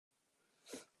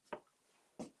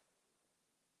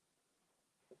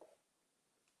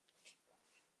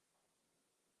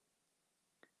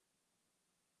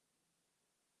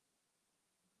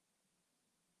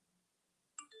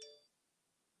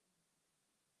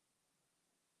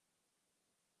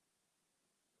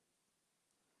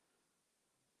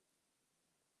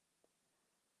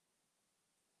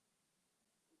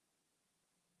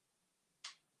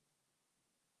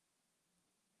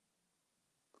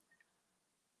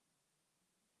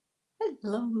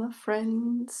Hello, my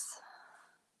friends.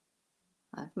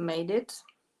 I've made it.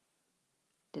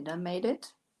 Did I made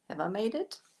it? Have I made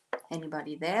it?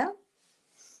 Anybody there?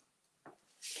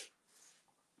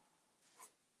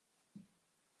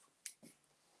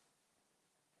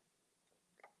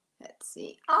 Let's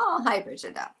see. Oh, hi,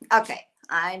 Brigitte. Okay,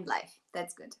 I'm live.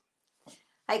 That's good.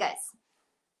 Hi, guys.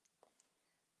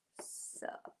 So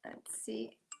let's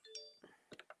see.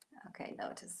 Okay, no,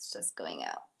 it is just going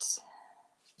out.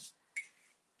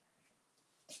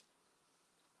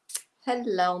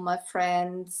 Hello, my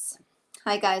friends.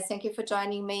 Hi, guys. Thank you for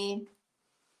joining me.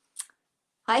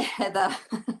 Hi, Heather.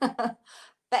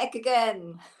 Back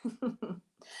again.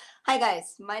 Hi,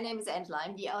 guys. My name is Entla.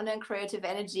 I'm the owner and creative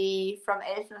energy from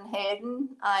Elfen and Helden.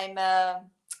 I'm a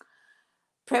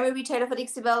primary retailer for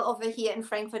Decoupage over here in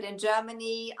Frankfurt in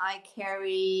Germany. I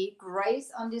carry Grace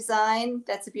on Design.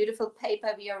 That's a beautiful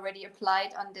paper we already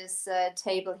applied on this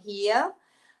table here.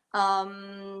 I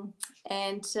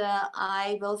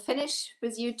will finish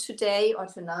with you today or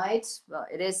tonight. Well,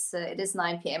 it is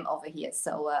 9 p.m. over here.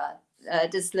 So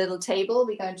this little table,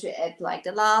 we're going to add like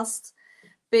the last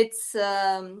bits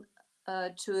to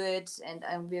it,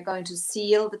 and we're going to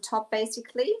seal the top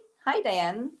basically. Hi,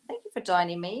 Diane. Thank you for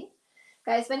joining me.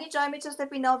 Guys, when you join me, just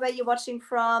let me know where you're watching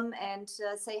from and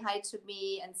say hi to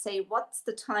me and say what's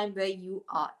the time where you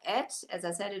are at. As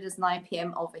I said, it is 9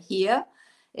 p.m. over here.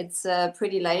 It's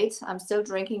pretty late. I'm still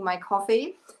drinking my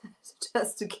coffee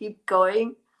just to keep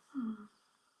going.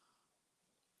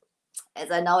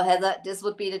 As I know, Heather, this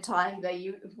would be the time where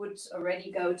you would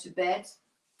already go to bed.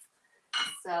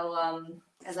 So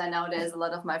as I know, there's a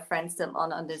lot of my friends still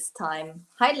on this time.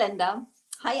 Hi, Linda.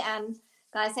 Hi, Anne.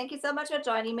 Guys, thank you so much for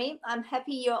joining me. I'm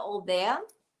happy you're all there.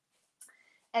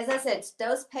 As I said,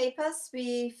 those papers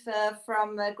we've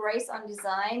from Grace on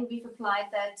Design, we've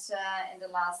applied that in the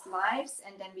last lives,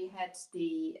 and then we had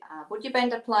the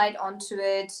WoodUBend applied onto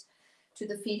it, to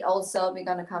the feet also. We're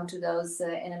going to come to those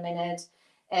in a minute.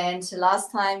 And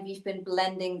last time we've been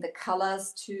blending the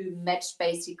colors to match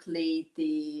basically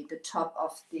the top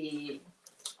of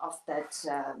that.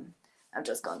 I'm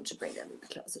just going to bring that a little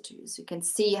bit closer to you so you can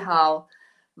see how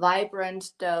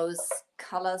vibrant those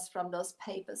colors from those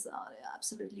papers are. They're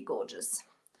absolutely gorgeous.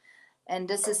 And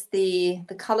this is the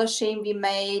color scheme we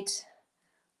made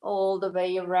all the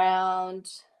way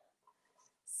around.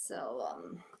 So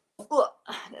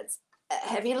that's a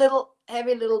heavy little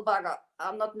bugger.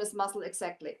 I'm not Miss Muscle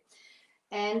exactly.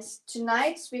 And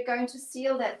tonight we're going to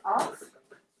seal that off.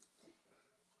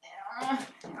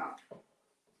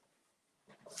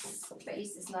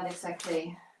 Space is not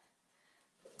exactly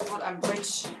what I'm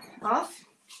rich of.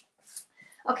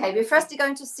 Okay, we're first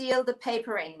going to seal the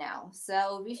paper in now.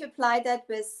 So we've applied that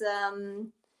with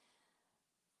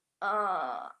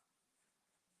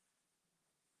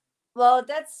well,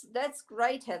 that's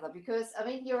great, Heather, because I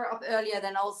mean you're up earlier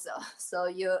than also. So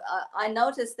you I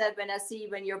noticed that when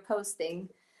you're posting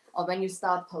or when you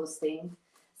start posting,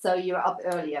 so you're up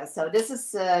earlier. So this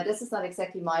is not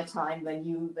exactly my time when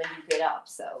you get up.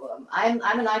 So I'm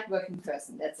a night working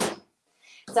person. That's it.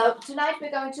 So tonight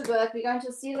we're going to work. We're going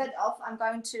to seal it off. I'm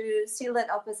going to seal that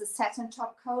off with a satin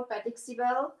top coat by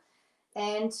Decoupage,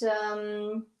 and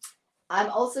I'm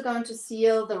also going to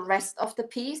seal the rest of the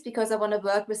piece because I want to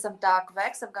work with some dark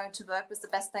wax. I'm going to work with the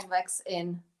Best Dang wax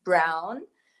in brown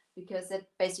because it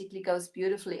basically goes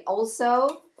beautifully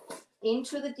also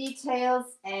into the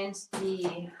details, and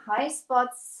the high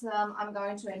spots I'm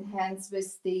going to enhance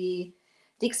with the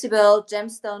Decoupage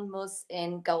Gemstone Mousse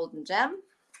in Golden Gem,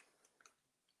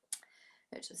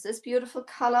 which is this beautiful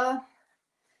color.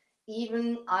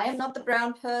 Even I am not the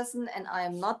brown person and I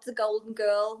am not the golden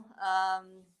girl.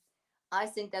 I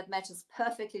think that matches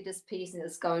perfectly this piece and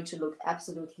it's going to look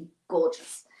absolutely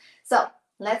gorgeous. So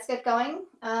let's get going.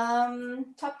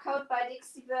 Top coat by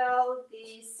Decoupage,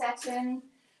 the satin,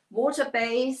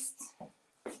 water-based.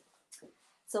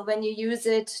 So when you use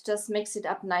it, just mix it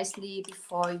up nicely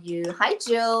before you... Hi,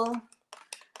 Jill.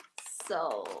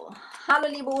 So, hallo,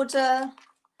 liebe Ute.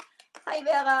 Hi,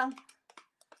 Vera.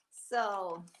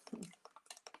 So,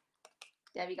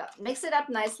 there we go. Mix it up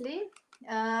nicely.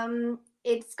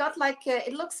 It's got like,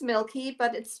 it looks milky,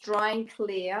 but it's dry and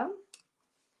clear.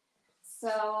 So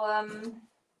I'm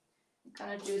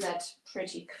going to do that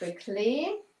pretty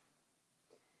quickly.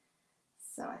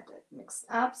 So I have it mixed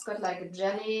up. It's got like a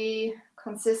jelly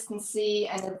consistency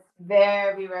and it's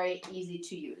very, very easy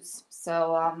to use.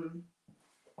 So,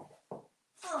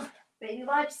 baby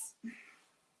wipes.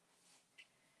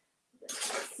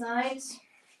 Side. It's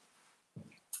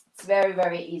very,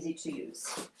 very easy to use.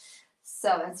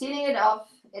 So, and sealing it off,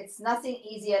 it's nothing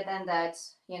easier than that.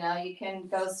 You know, you can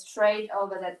go straight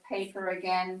over that paper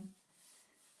again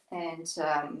And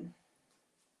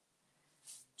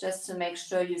just to make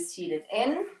sure you seal it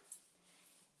in.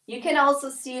 You can also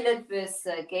seal it with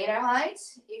gator hide.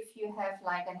 If you have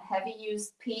like a heavy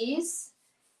used piece,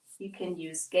 you can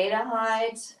use gator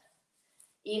hide.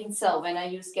 Even so, when I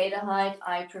use gator hide,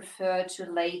 I prefer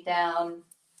to lay down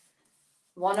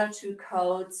 1 or 2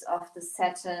 coats of the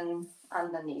satin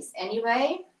underneath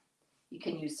anyway. You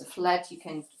can use the flat, you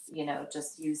can,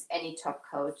 just use any top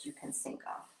coat you can think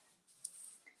of.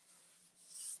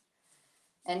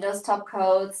 And those top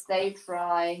coats, they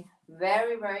dry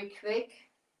very, very quick.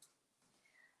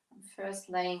 I'm first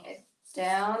laying it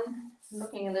down,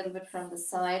 looking a little bit from the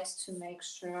side to make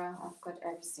sure I've got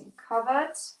everything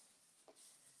covered.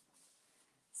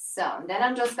 So then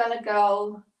I'm just going to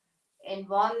go in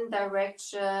one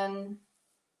direction.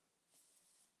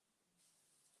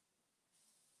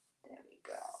 There we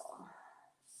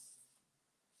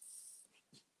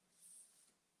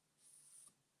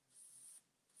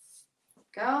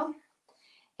go.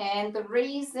 And the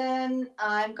reason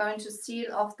I'm going to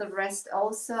seal off the rest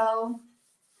also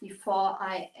before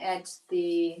I add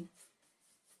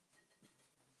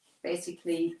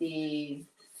basically the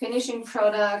finishing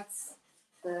products,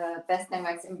 the Best Dang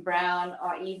Wax in brown,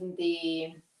 or even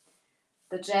the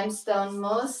gemstone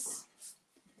mousse,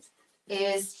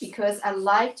 is because I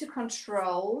like to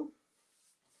control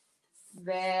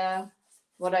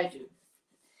what I do.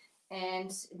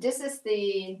 And this is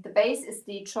the base is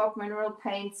the chalk mineral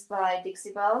paints by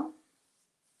Decoupage.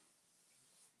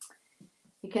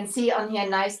 You can see on here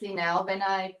nicely now when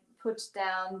I put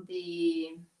down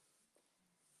the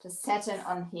satin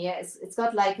on here. It's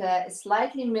got like it's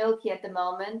slightly milky at the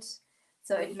moment,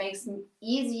 so it makes it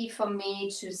easy for me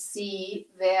to see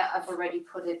where I've already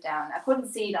put it down. I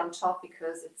couldn't see it on top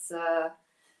because it's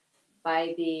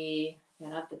by the,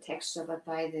 not the texture, but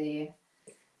by the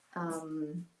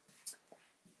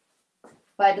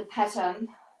pattern,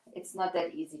 it's not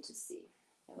that easy to see.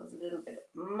 There was a little bit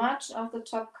much of the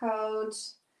top coat.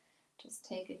 Just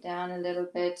take it down a little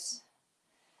bit.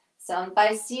 So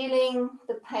by sealing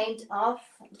the paint off,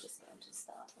 I'm just going to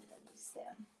start underneath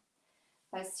there.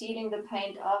 By sealing the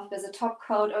paint off with a top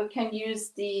coat, or you can use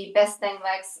the Best Dang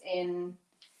Wax in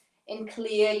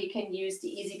clear. You can use the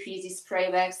easy peasy spray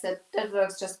wax. That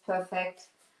works just perfect.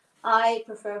 I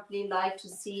preferably like to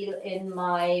seal in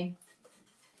my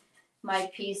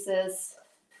pieces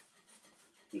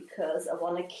because I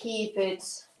want to keep it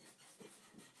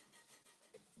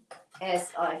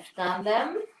as I've done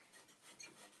them.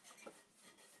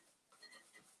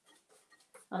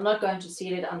 I'm not going to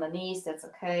seal it underneath, that's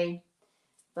okay.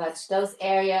 But those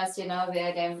areas,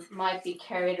 where they might be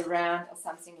carried around or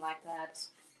something like that,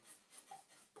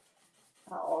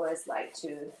 I always like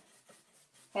to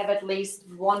have at least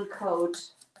one coat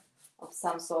of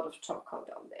some sort of top coat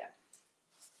on there.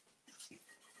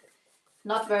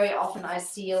 Not very often I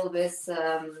seal with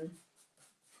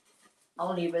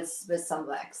only with some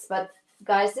wax, but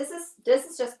guys, this is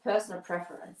just personal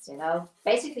preference,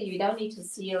 Basically, you don't need to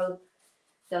seal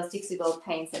those Decoupage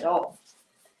paints at all.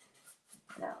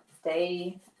 No,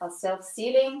 they are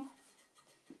self-sealing.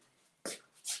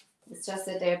 It's just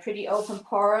that they're pretty open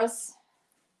porous.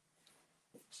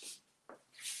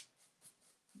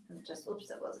 And just, oops,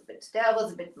 there was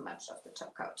a bit much of the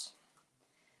top coat.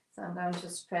 So I'm going to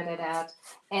spread it out.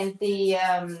 And the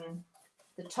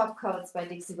top coats by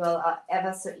Decoupage are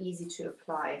ever so easy to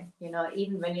apply.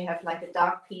 Even when you have like a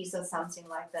dark piece or something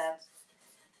like that.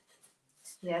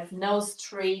 You have no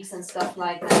streaks and stuff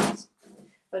like that.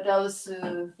 But those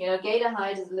who, gator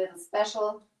hide is a little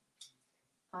special.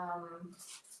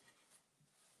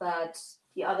 But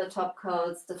the other top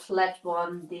coats, the flat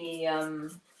one, the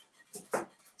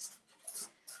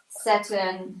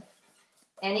satin,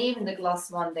 and even the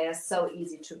gloss one, they're so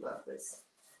easy to work with.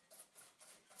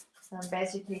 So I'm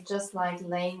basically just like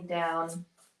laying down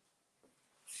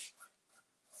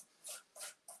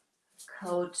a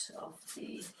coat of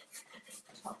the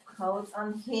top coat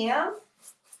on here.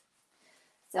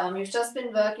 So we've just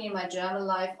been working in my German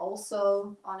life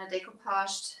also on a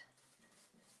decoupaged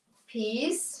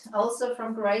piece, also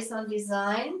from Grace on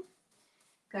Design.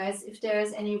 Guys, if there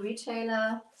is any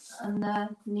retailer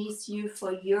underneath you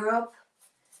for Europe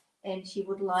and you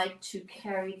would like to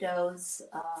carry those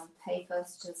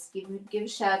papers, just give a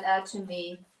shout out to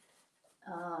me.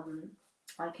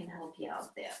 I can help you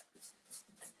out there.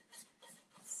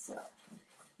 So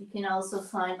you can also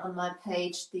find on my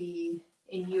page in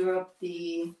Europe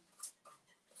the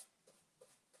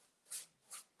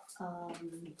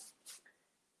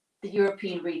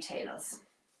European retailers.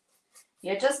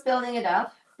 You're just building it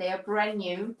up. They are brand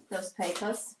new, those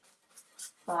papers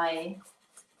by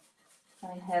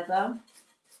Heather.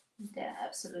 They're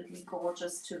absolutely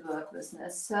gorgeous to work with. They're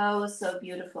so, so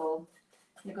beautiful.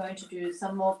 We're going to do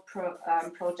some more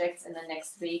projects in the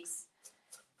next weeks.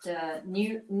 The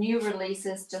new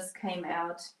releases just came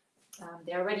out.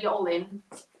 They're already all in.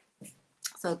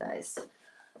 So guys,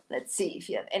 let's see if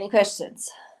you have any questions.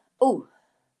 Oh,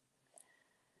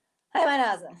 hi, my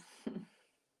Nase.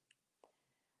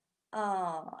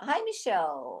 Hi,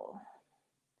 Michelle.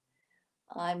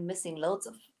 I'm missing loads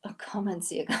of comments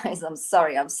here, guys. I'm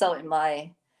sorry. I'm so in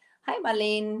my... Hi,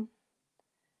 Marlene.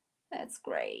 That's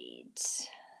great.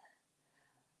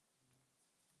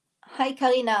 Hi,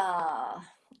 Karina.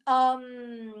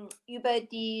 Über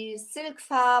die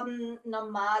Silkfarben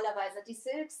normalerweise. Die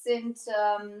Silks sind,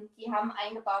 die haben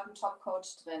eingebauten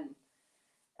Topcoat drin.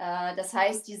 Das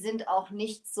heißt, die sind auch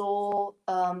nicht so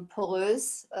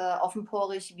porös,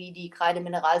 offenporig wie die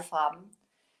Kreide-Mineralfarben.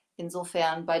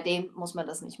 Insofern, bei dem muss man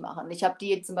das nicht machen. Ich habe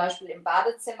die zum Beispiel im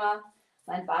Badezimmer,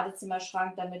 meinen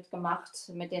Badezimmerschrank damit gemacht,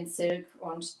 mit den Silk,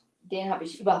 und den habe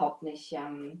ich überhaupt nicht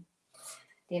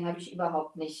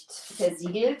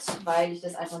versiegelt, weil ich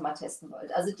das einfach mal testen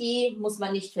wollte. Also die muss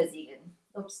man nicht versiegeln.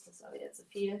 Ups, das war wieder zu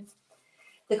viel.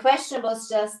 The question was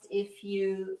just if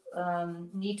you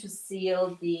need to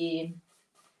seal the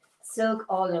silk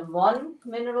all-in-one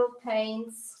mineral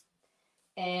paints,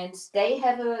 and they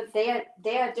are a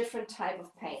different type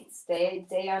of paints.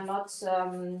 They are not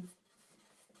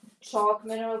chalk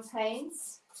mineral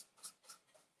paints,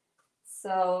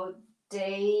 so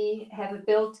they have a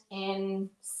built-in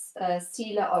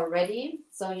sealer already,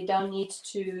 so you don't need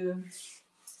to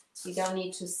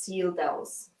seal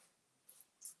those.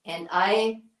 And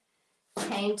I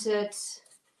painted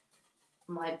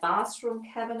my bathroom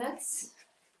cabinets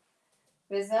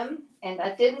with them, and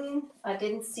I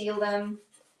didn't seal them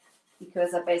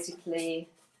because I basically,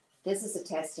 this is a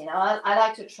test, you know. I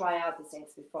like to try out the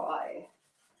things before I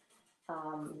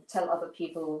tell other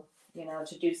people, you know,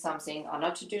 to do something or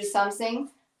not to do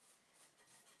something.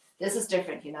 This is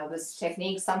different, you know, with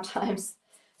techniques. Sometimes,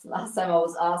 last time I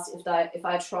was asked if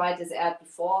I tried this ad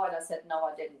before, and I said no,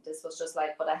 I didn't. This was just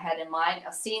like what I had in mind.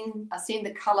 I've seen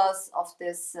the colors of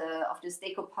this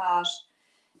decoupage,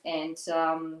 and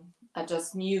I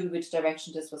just knew which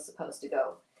direction this was supposed to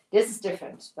go. This is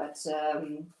different, but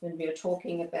when we are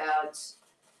talking about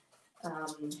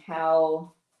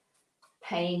how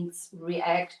paints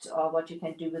react or what you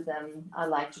can do with them, I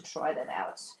like to try that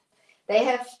out. They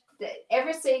have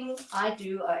everything I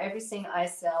do or everything I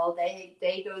sell,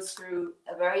 they go through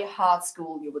a very hard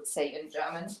school, you would say in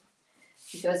German,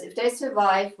 because if they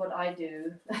survive what I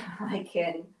do, I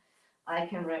can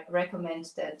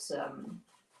recommend that.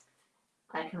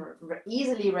 I can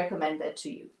easily recommend that to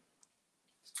you.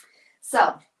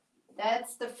 So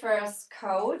that's the first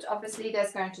coat. Obviously,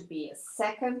 there's going to be a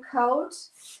second coat.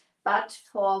 But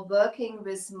for working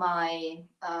with my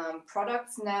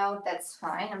products now, that's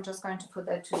fine. I'm just going to put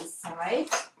that to the side.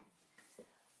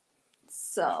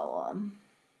 So,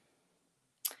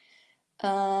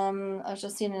 I've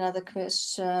just seen another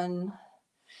question.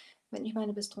 Wenn ich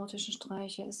meine Bistrotischen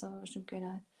streiche, ist aber bestimmt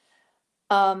keine.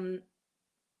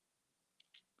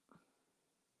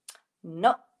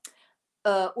 No.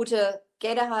 Ute,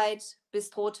 Gelegenheit,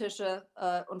 Bistrotische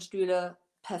und Stühle,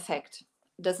 perfekt.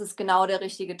 Das ist genau der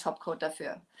richtige Topcoat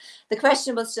dafür. The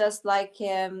question was just like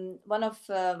one of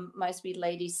my sweet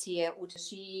ladies here, Ute,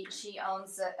 she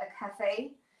owns a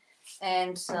cafe,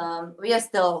 and we are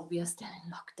still in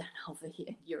lockdown over here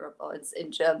in Europe, or it's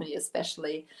in Germany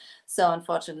especially. So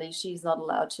unfortunately, she's not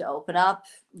allowed to open up.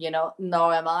 You know,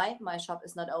 nor am I. My shop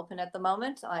is not open at the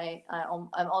moment. I'm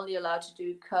only allowed to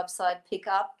do curbside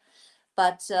pickup.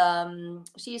 But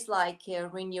she's like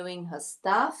renewing her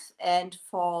stuff, and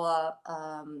for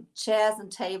chairs and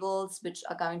tables, which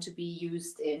are going to be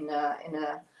used in a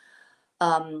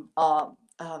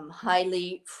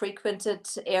highly frequented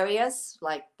areas,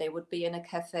 like they would be in a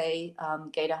cafe,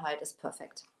 Gator Height is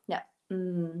perfect. Yeah.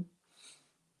 Mm.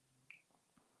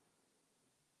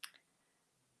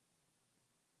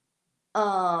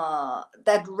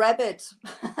 That rabbit.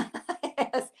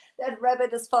 Yes, that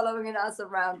rabbit is following us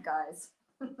around, guys.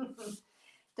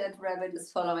 That rabbit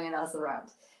is following us around.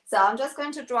 So I'm just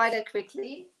going to dry that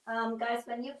quickly. Guys,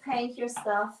 when you paint your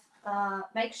stuff,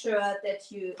 make sure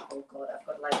that you, oh God, I've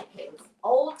got like it's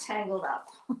all tangled up.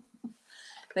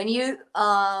 When you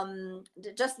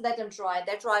just let them dry,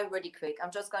 they dry really quick.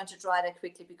 I'm just going to dry that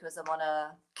quickly because I want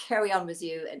to carry on with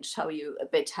you and show you a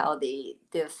bit how the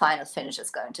final finish is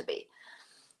going to be.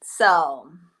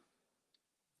 So,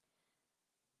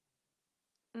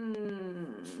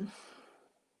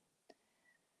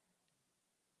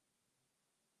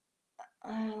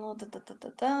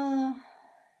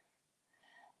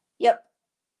 Yep.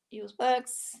 use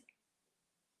wax.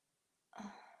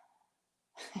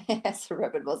 Yes, the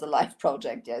rabbit was a live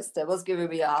project. Yes, that was giving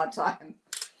me a hard time.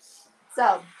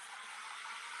 So,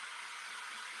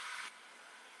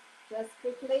 just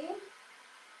quickly,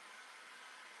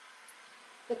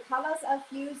 the colors I've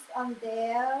used on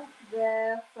there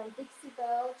were from Dixie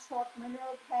Belle Chalk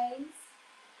Mineral Paints.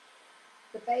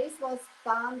 The base was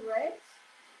Barn Red.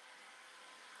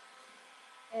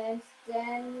 And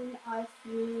then I've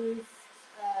used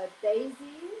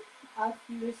Daisy. I've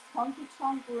used Honky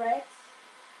Tonk Red.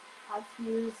 I've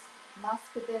used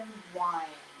Muscadine Wine.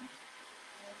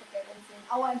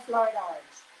 Oh, and Florida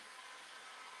Orange.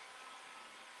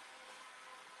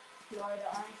 Florida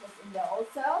Orange was in there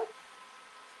also.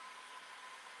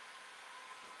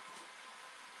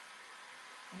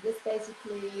 And this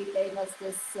basically gave us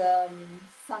this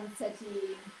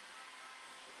sunsetty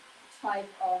type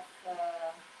of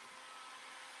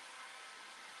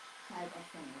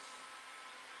finish.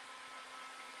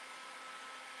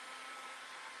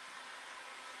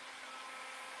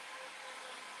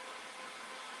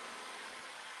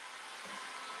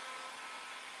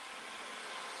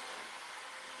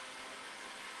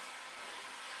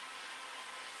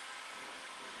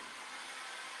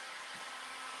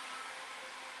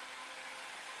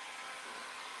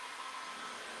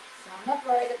 So I'm not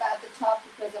worried about the top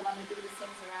because I want to do the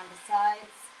things around the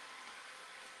sides.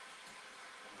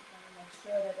 I'm going to make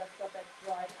sure that I've got that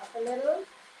dried up a little.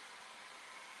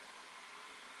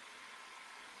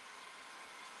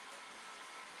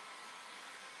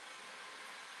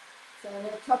 So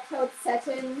the top coat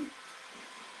satin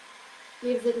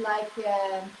gives it like,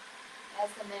 as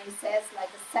the name says, like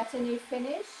a satiny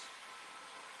finish.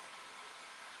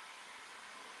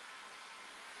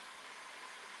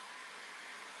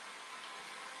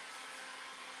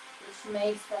 Which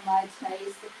makes, for my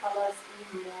taste, the colors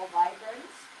even more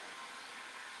vibrant.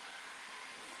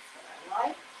 That's what I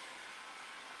like.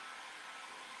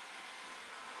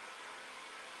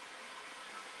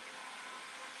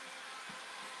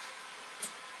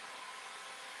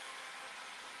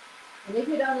 And if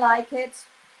you don't like it,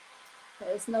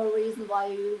 there is no reason why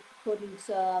you couldn't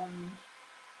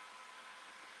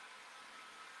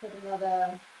put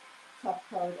another top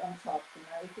coat on top. You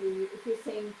know, if you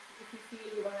feel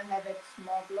you want to have it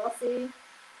more glossy,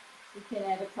 you can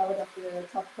add a coat of the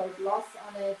top coat gloss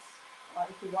on it. Or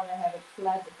if you want to have it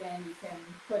flat again, you can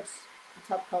put the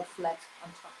top coat flat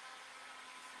on top.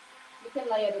 You can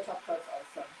layer the top coats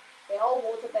also. They're all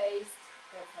water-based.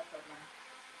 That's no problem.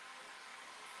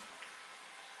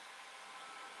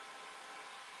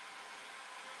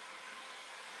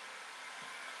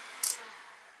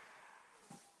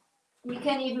 You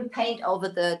can even paint over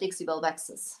the Dixie Belle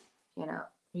waxes. You know,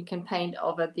 you can paint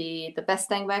over the Best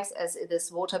Dang wax as it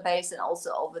is water-based, and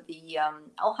also over the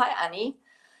oh hi Annie,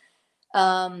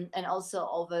 and also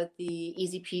over the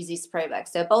Easy Peasy spray wax.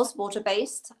 They're both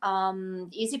water-based.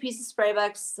 Easy Peasy spray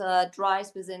wax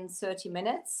dries within 30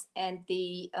 minutes, and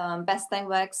the Best Dang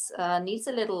wax needs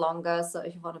a little longer. So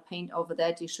if you want to paint over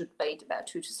that, you should wait about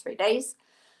 2 to 3 days,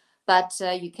 but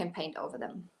you can paint over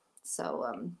them.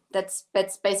 So that's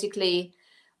basically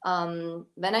when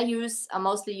I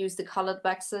mostly use the colored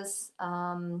waxes,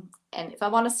 and if I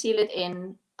want to seal it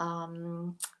in,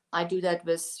 I do that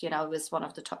with with one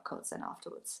of the top coats then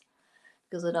afterwards,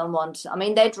 because I don't want. I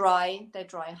mean, they dry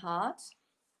hard.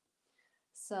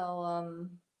 So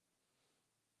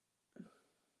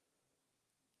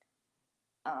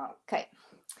okay,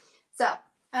 so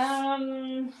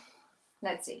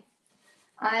let's see.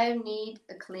 I need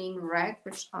a clean rag,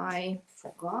 which I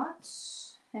forgot.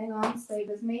 Hang on, stay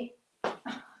with me.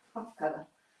 Puff color.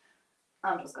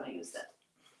 I'm just going to use that.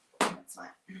 That's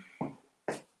fine.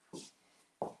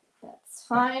 That's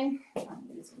fine. I'm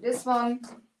using this one.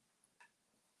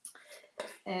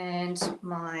 And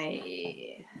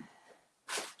my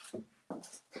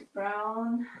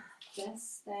brown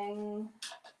Best Dang.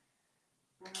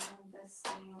 Brown Best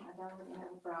Dang. I don't really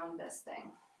have a brown Best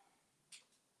Dang.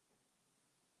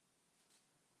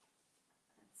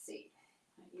 See,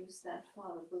 I use that for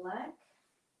the black.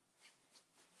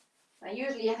 I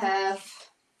usually have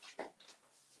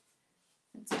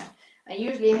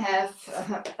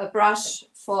a brush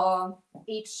for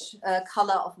each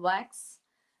color of wax.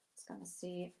 Just gonna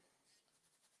see.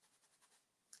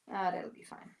 That'll be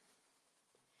fine,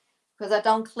 because I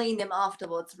don't clean them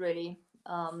afterwards really.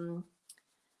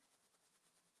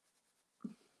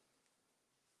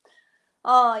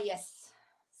 Oh yes,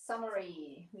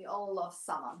 summery. We all love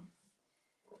summer.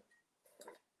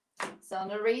 So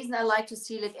the reason I like to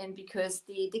seal it in, because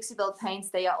the Dixie Belle paints,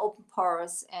 they are open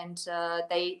porous, and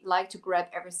they like to grab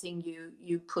everything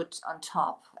you put on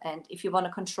top. And if you want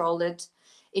to control it,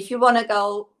 if you want to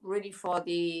go really for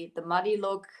the muddy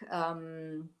look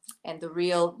and the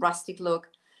real rustic look,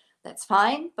 that's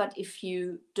fine. But if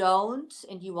you don't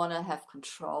and you want to have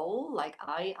control, like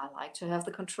I like to have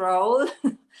the control,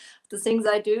 the things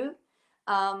I do,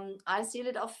 I seal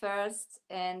it off first,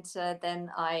 and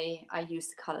then I use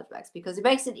the colored wax, because it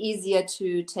makes it easier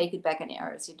to take it back in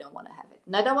areas you don't want to have it.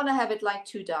 And I don't want to have it like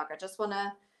too dark. I just want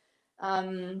to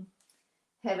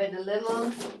have it a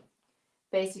little,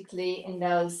 basically in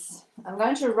those, I'm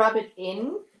going to rub it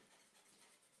in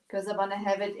because I want to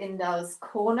have it in those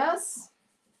corners.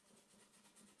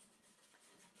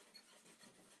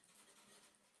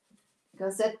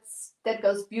 Because that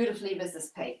goes beautifully with this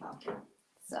paper.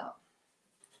 So,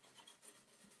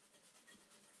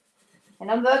 and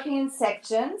I'm working in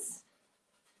sections.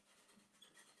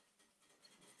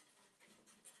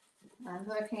 I'm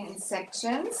working in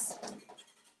sections.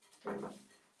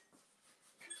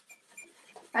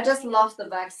 I just love the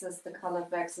waxes, the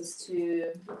colored waxes,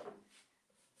 to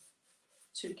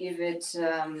give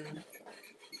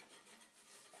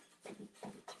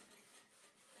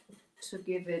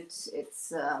it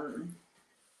its a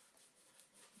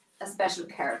special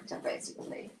character,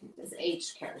 basically. This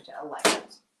aged character, I like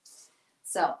it.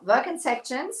 So work in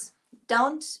sections.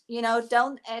 Don't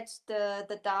add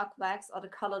the dark wax or the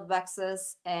colored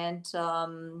waxes, and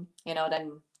then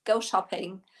go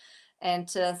shopping and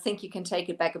think you can take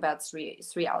it back about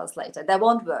three hours later. That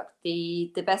won't work.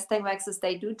 The best thing waxes,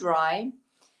 they do dry,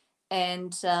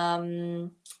 and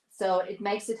so it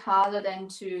makes it harder then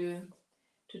to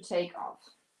take off.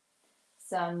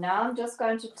 So now I'm just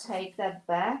going to take that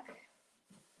back.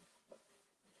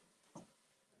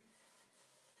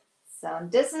 So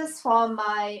this is for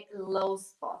my low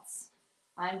spots.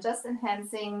 I'm just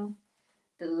enhancing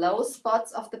the low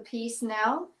spots of the piece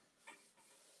now.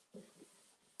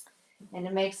 And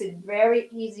it makes it very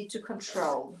easy to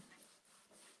control.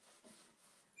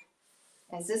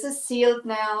 As this is sealed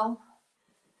now,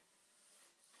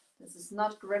 this is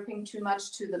not gripping too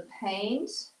much to the paint,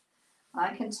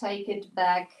 I can take it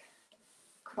back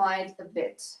quite a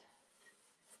bit.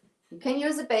 You can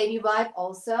use a baby wipe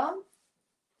also,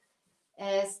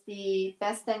 as the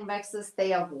best dang waxes,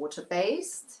 they are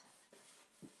water-based.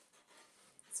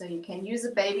 So you can use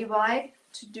a baby wipe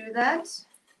to do that.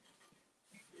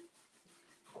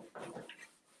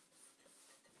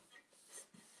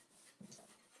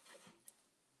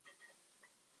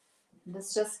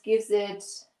 This just gives it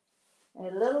a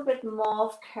little bit more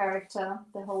of character,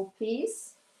 the whole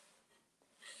piece.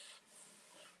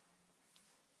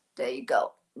 There you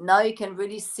go. Now you can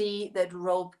really see that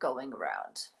rope going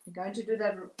around. We're going to do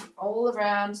that all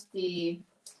around the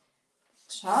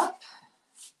top.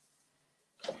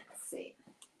 Let's see.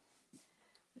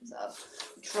 Without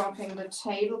dropping the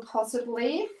table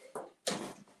possibly.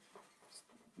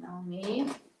 Now me.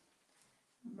 I'm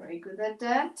very good at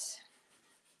that.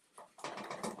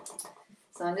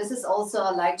 So, and this is also,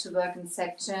 I like to work in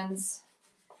sections.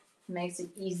 It makes it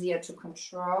easier to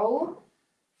control.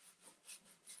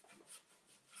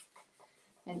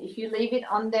 And if you leave it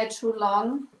on there too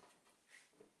long,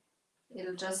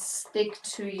 it'll just stick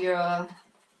to your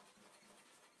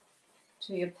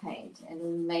paint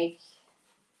and make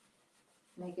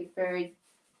it very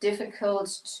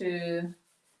difficult to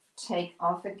take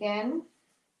off again.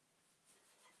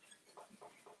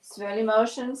 Swirly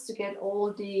motions to get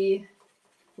all the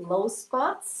low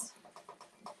spots.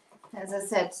 As I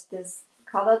said, this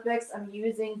colored wax I'm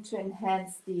using to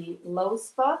enhance the low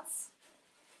spots,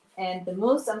 and the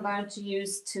mousse I'm going to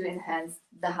use to enhance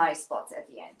the high spots at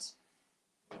the end.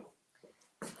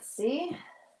 Let's see.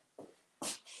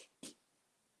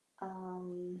 I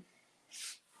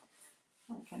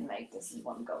can make this in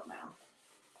one go now.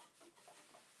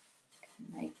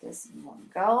 Make this in one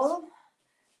go.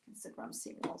 Instagram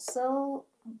scene also.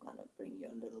 I'm gonna bring you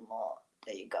a little more.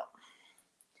 There you go.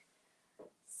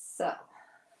 So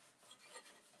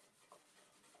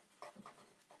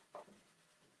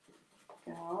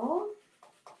go.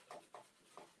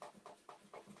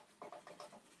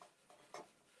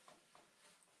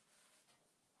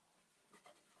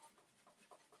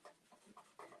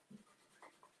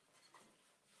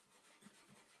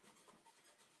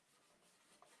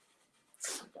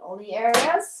 All the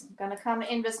areas. I'm gonna come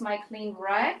in with my clean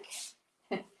rag.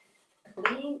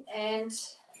 Clean and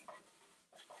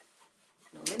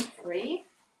lint-free.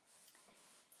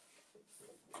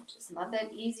 Which is not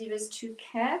that easy with two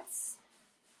cats.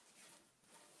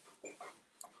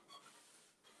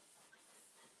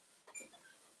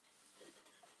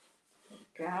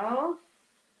 Go.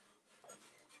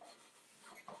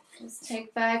 Just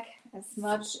take back as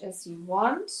much as you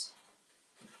want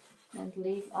and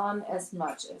leave on as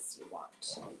much as you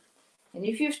want. And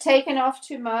if you've taken off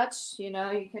too much, you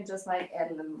know, you can just like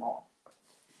add a little more.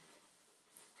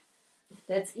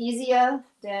 That's easier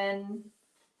than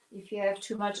if you have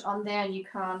too much on there and you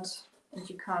can't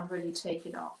really take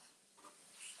it off.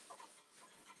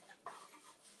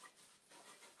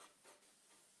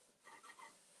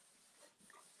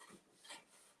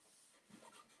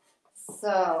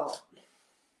 So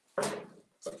there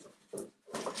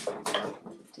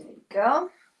you go.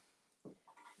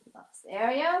 Last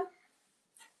area.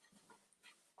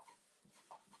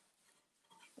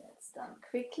 That's done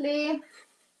quickly.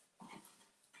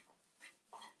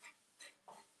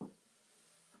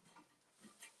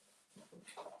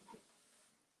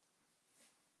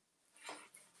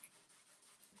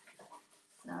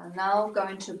 So now I'm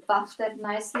going to buff that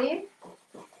nicely.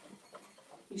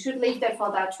 You should leave that for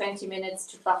about 20 minutes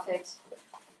to buff it.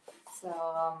 So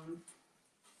I'm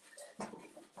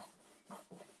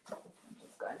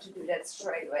just going to do that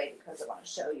straight away because I want to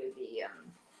show you the.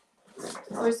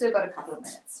 Oh, we still got a couple of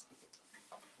minutes.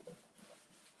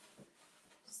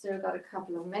 Still got a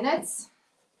couple of minutes.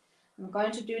 I'm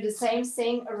going to do the same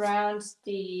thing around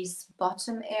these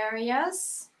bottom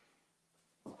areas.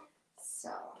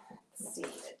 So let's see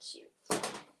that you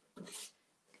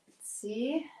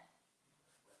see.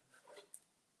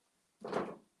 I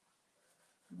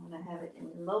want to have it in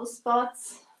the low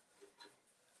spots.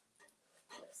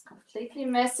 It's completely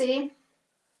messy.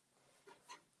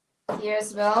 Here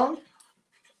as well,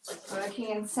 working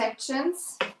in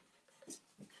sections.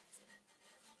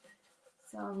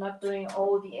 So I'm not doing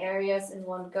all the areas in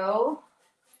one go.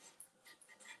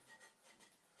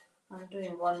 I'm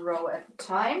doing one row at a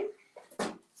time.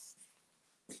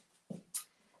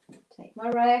 Take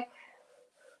my rag.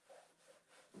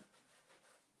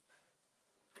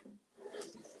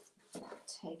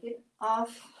 Take it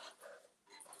off.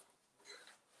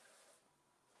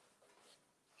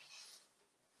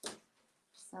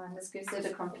 So this gives it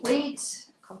a complete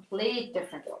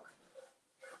different look.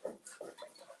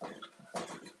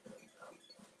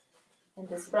 And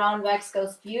this brown wax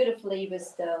goes beautifully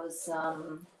with those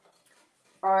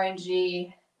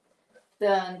orangey,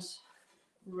 burnt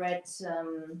red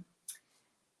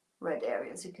red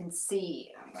areas. You can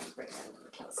see. I'm going to bring it a little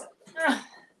closer.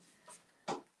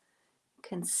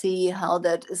 Can see how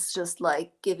that is just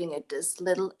like giving it this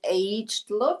little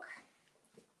aged look.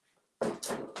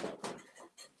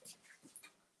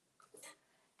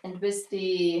 And with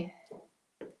the,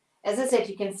 as I said,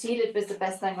 you can seal it with the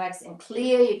Best-Line wax in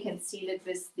clear. You can seal it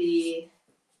with the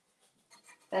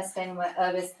Best-Line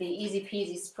with the Easy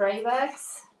Peasy spray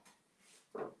wax.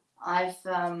 I've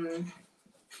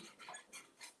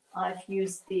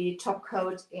used the top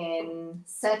coat in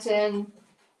satin,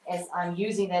 as I'm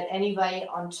using that anyway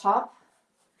on top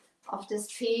of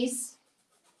this piece.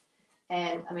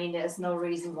 And I mean, there's no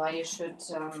reason why you should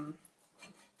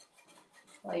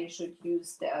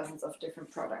use thousands of different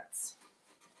products.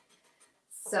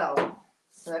 So,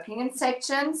 working in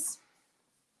sections,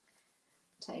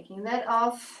 taking that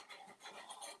off.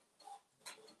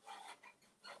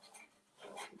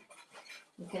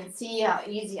 You can see how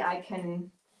easy I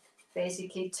can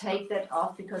basically take that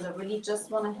off because I really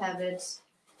just want to have it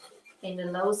in the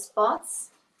low spots.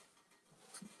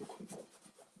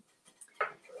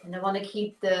 And I want to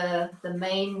keep the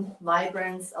main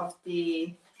vibrance of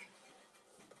the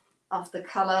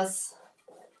colors.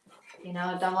 You know,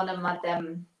 I don't want to mud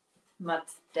them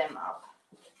up.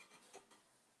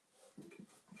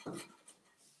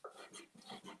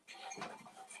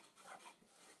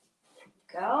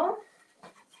 Go.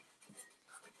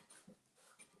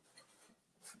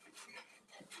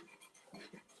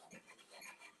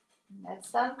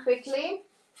 That's done quickly.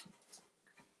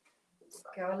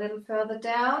 Go a little further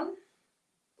down.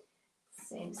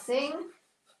 Same thing.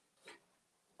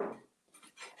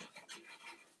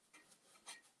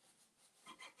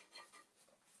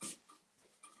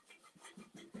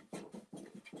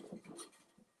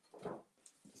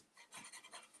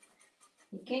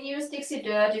 You can use Dixie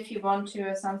Dirt if you want to,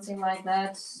 or something like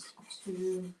that,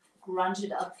 to grunge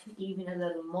it up even a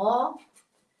little more.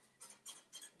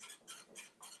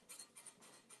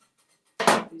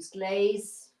 Use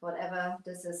glaze, whatever.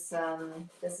 This is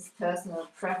personal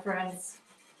preference.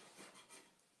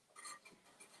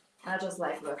 I just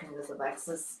like working with the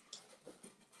waxes.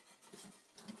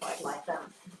 Quite like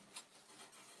them.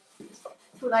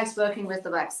 Who likes working with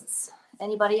the waxes?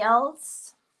 Anybody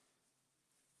else?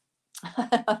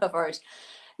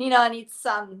 Nina, I need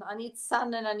sun. I need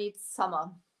sun and I need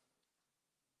summer.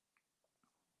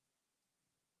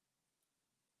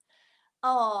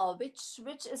 Oh,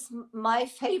 which is my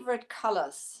favorite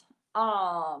colors?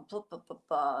 Ah,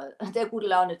 der gute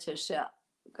Laune-Tisch, ja.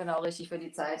 Genau, richtig für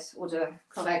die Zeit. Oder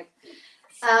korrekt.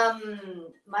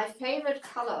 My favorite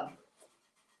color.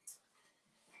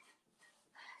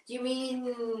 Do you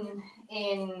mean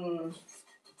in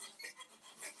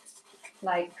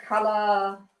like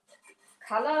color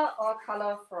or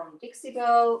color from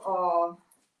Dixiedo, or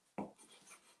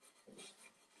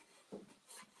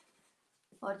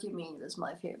what do you mean is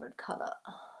my favorite color?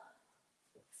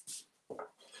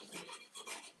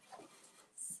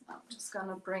 So I'm just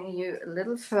gonna bring you a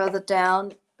little further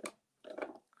down.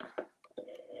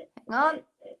 Hang on.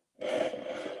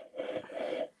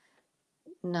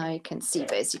 Now you can see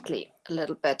basically a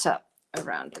little better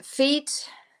around the feet,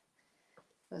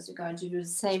 because we're going to do the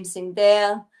same thing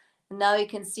there. And now you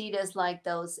can see there's like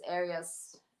those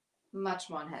areas much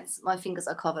more enhanced. My fingers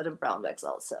are covered in brown wax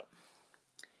also.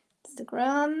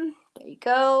 Instagram, there you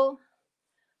go.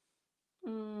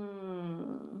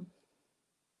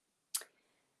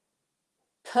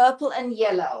 Purple and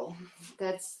yellow,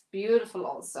 that's beautiful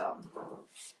also.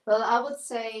 Well, I would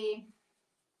say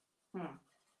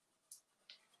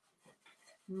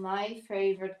my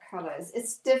favorite colors.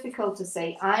 It's difficult to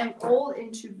say. I'm all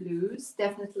into blues,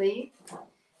 definitely.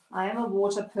 I am a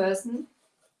water person.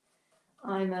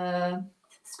 I'm a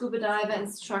scuba diver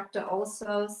instructor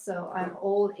also, so I'm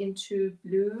all into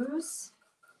blues.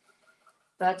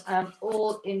 But I'm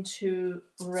all into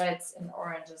reds and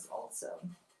oranges also,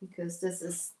 because this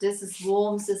is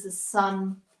warmth, this is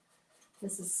sun,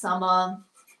 this is summer.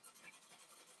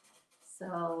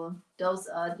 So those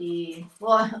are the,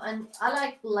 well, and I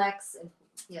like blacks, and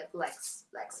yeah, blacks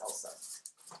also.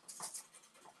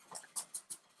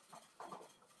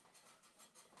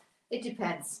 It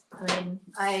depends. I mean,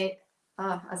 I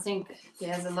think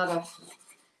there's a lot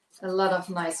of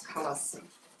nice colors.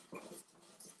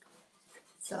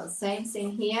 So same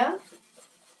thing here.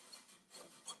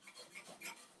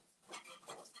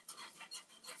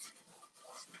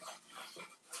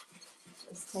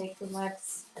 Just take the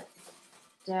wax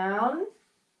down.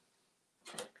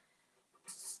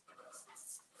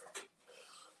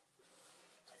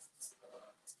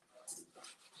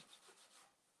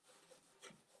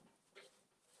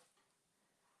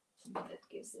 That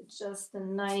gives it just a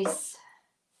nice,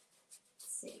 let's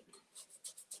see,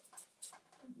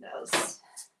 those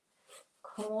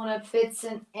corner bits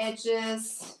and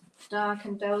edges,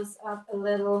 darken those up a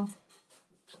little.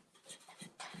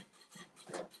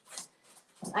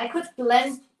 I could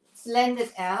blend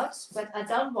it out, but I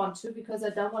don't want to, because I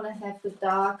don't want to have the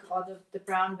dark or the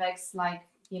brown wax, like,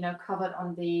 you know, covered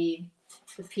on the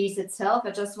piece itself.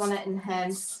 I just want to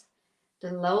enhance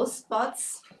the low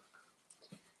spots.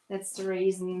 That's the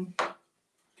reason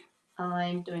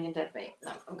I'm doing it that way.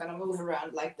 Now I'm gonna move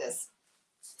around like this.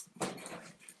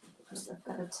 I've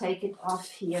got to take it off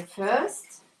here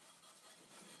first.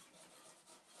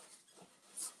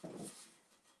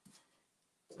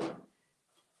 Add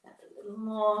a little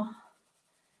more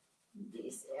in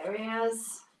these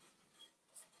areas.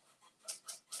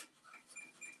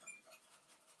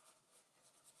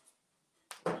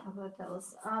 Cover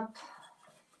those up.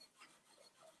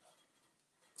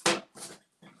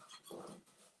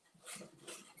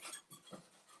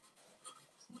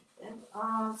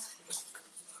 Off.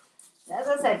 As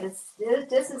I said,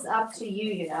 this is up to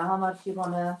you, you know, how much you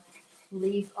want to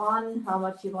leave on, how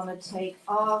much you want to take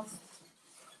off.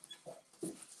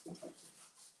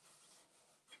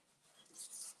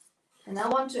 And I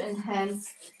want to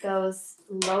enhance those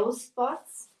low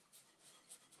spots,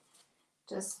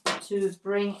 just to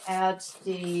bring out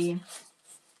the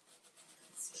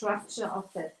structure of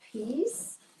that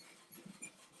piece.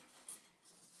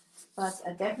 But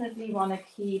I definitely want to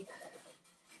keep,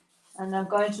 and I'm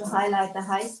going to highlight the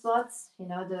high spots, you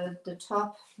know, the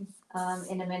top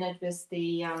in a minute with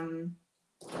the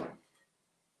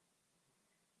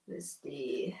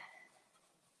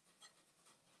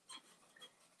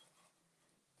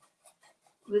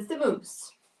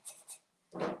mousse.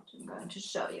 I'm going to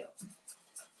show you.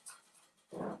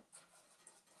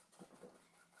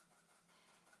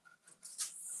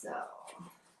 So,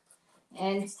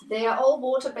 and they are all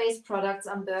water-based products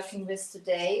I'm working with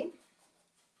today.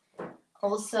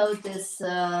 Also, this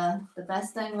the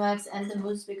Bastine wax and the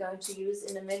mousse we're going to use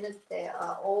in a minute, they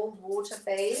are all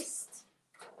water-based.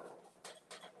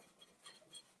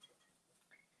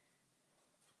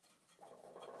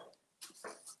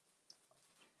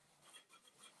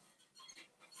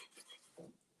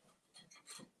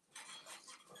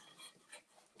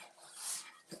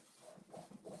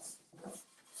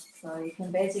 So you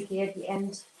can basically at the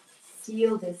end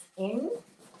seal this in.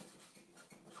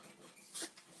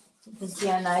 You see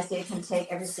how nice you can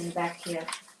take everything back here.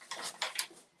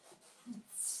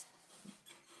 It's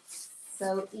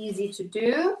so easy to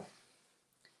do.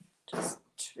 Just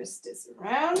twist this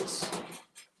around.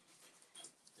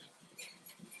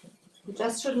 You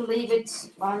just shouldn't leave it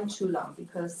on too long,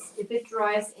 because if it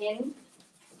dries in,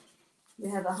 you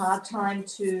have a hard time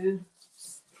to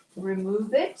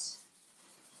remove it.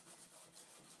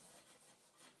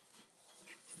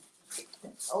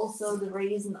 That's also the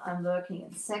reason I'm working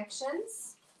in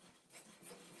sections.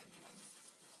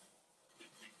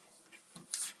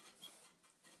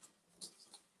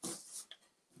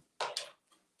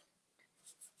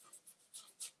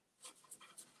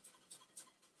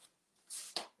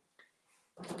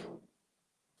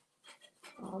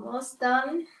 Almost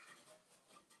done.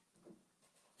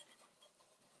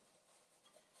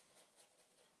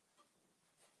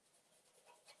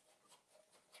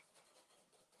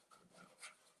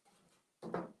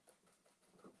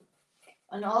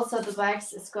 And also the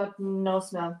wax, it's got no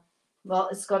smell. Well,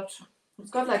 it's got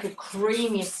like a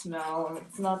creamy smell.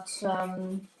 It's not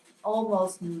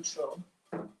almost neutral,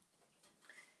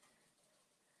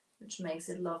 which makes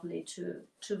it lovely to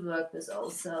work with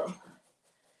also.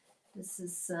 This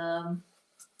is I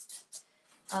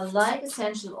like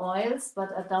essential oils, but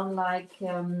I don't like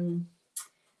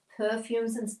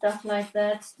perfumes and stuff like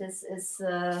that. This is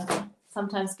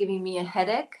sometimes giving me a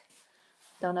headache.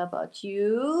 Don't know about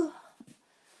you.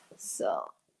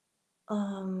 So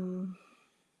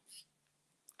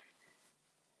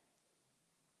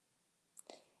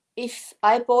if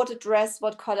I bought a dress,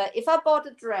 what color? If I bought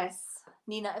a dress,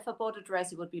 Nina, if I bought a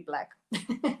dress, it would be black.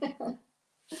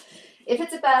 If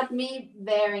it's about me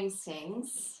wearing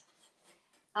things,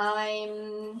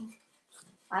 I'm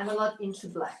a lot into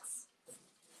blacks.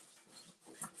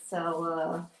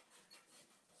 So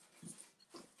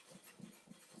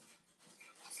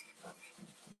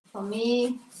for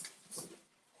me,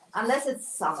 unless it's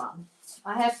summer,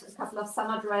 I have a couple of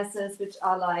summer dresses which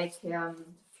are like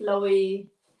flowy,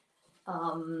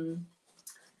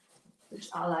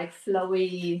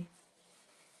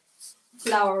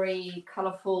 flowery,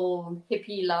 colorful,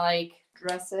 hippie-like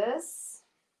dresses.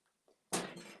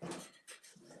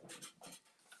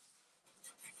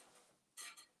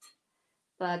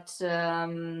 But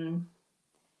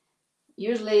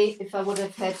usually if I would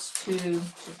have had to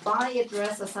buy a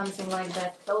dress or something like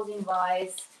that,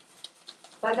 clothing-wise,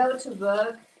 if I go to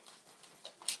work,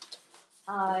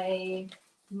 I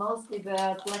mostly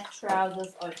wear black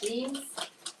trousers or jeans.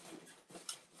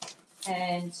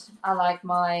 And I like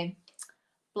my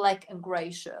black and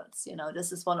gray shirts. You know,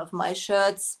 this is one of my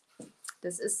shirts.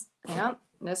 This is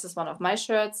one of my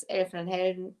shirts, Elfen and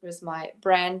Helden, with my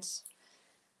brand.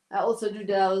 I also do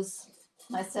those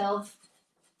myself,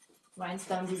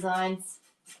 rhinestone designs.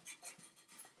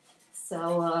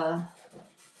 So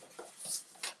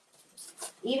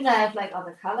even I have like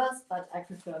other colors, but I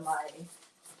prefer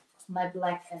my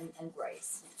black and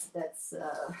grays. That's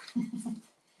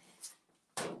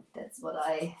that's what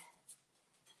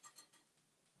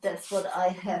I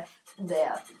have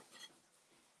there.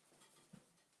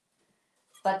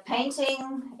 But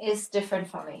painting is different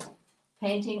for me.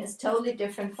 Painting is totally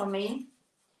different for me.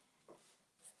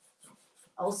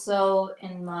 Also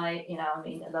in my,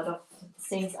 a lot of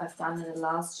things I've done in the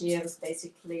last year was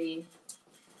basically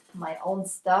my own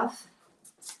stuff.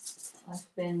 I've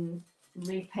been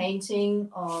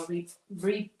repainting or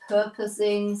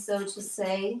repurposing, so to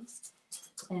say.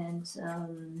 And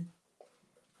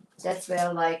that's where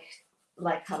I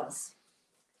like colors.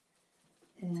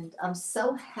 And I'm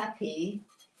so happy,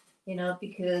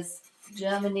 because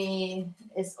Germany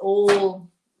is all,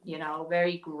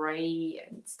 very gray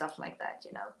and stuff like that.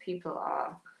 People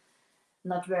are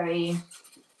not very.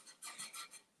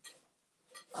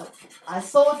 I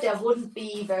thought there wouldn't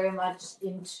be very much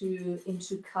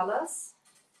into colors.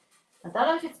 I don't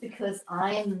know if it's because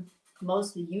I'm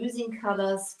mostly using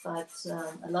colors, but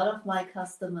a lot of my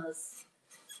customers,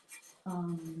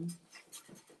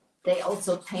 they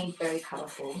also paint very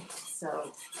colorful.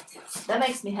 So that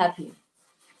makes me happy.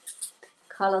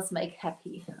 Colors make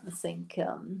happy. I think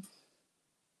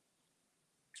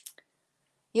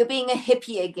you're being a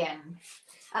hippie again.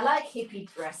 I like hippie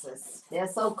dresses. They're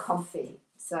so comfy.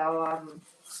 So,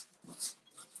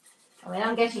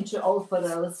 I'm getting too old for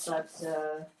those, but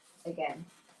again,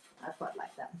 I quite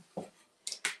like them.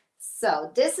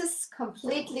 So this is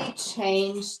completely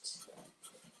changed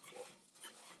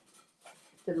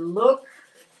the look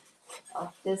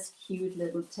of this cute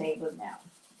little table now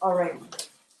already.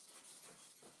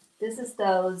 This is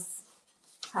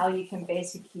how you can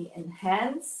basically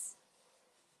enhance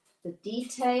the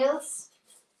details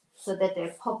so that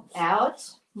they pop out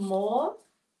more.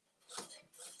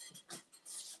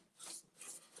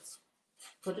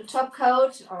 Put a top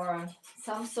coat or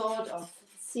some sort of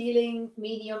sealing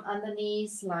medium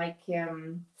underneath, like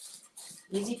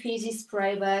Easy Peasy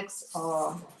Spray Wax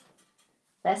or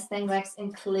Best Thing Wax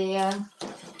in Clear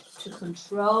to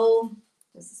control.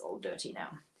 This is all dirty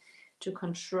now. To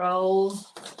control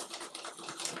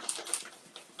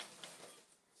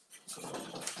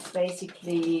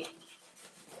basically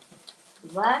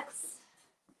wax,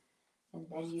 and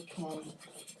then you can,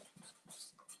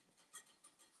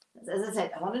 as I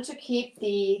said, I wanted to keep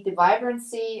the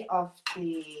vibrancy of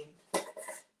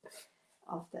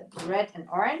that red and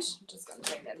orange. I'm just going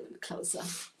to bring that a little closer.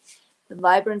 The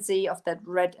vibrancy of that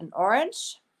red and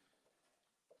orange,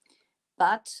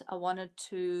 but I wanted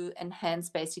to enhance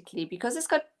basically because it's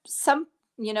got some,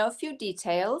 you know, a few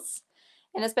details,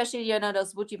 and especially, you know,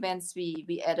 those WoodUBends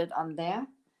we added on there,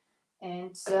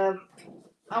 and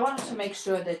I wanted to make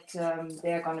sure that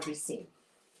they're going to be seen.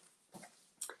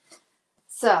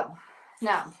 So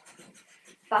now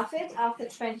buff it after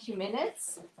 20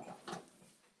 minutes.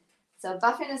 So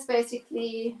buffing is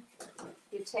basically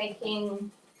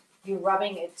you're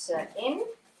rubbing it in,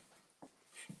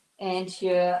 and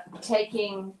you're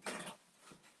taking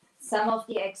some of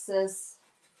the excess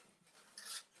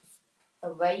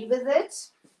away with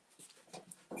it,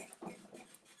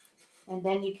 and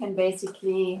then you can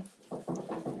basically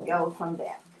go from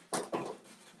there.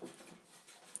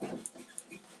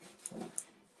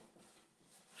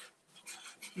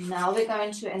 Now we're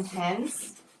going to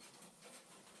enhance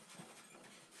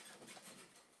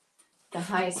the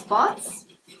high spots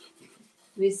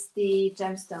with the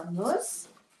gemstone mousse.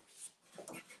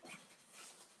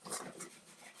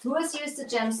 Who has used the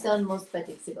gemstone mousse by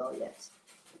Decoupage yet?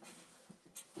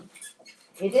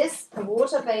 It is a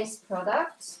water-based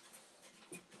product,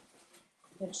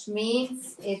 which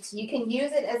means you can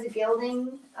use it as a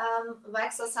gilding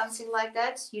wax or something like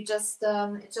that. You just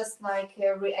it just like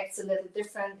reacts a little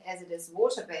different as it is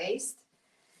water-based.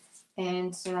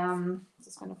 And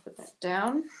just going to put that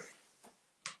down.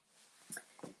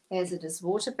 As it is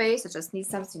water-based, I just need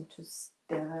something to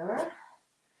stir.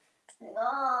 Hang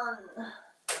on.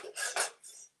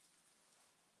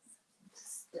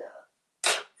 Stir.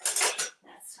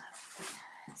 That's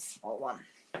a small one.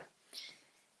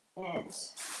 And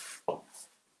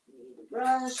need a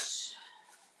brush.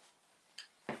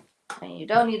 And you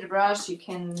don't need a brush, you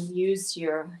can use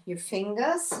your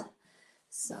fingers.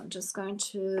 So I'm just going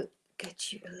to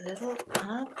get you a little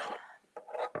up.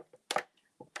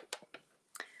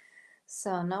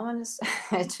 So no one is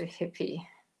too hippie.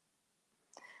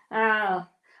 I'm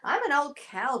an old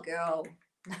cowgirl.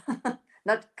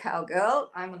 Not cowgirl,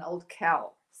 I'm an old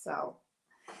cow. So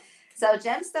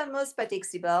Gemstone Mousse by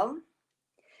Decoupage.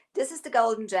 This is the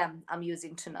golden gem I'm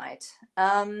using tonight.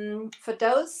 For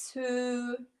those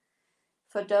who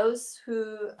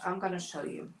I'm gonna show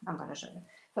you.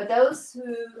 For those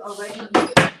who already,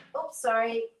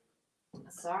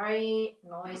 sorry,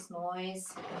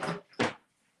 noise.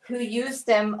 Who use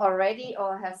them already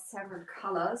or have several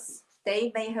colors,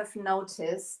 they may have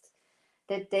noticed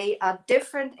that they are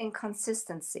different in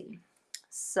consistency.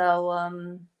 So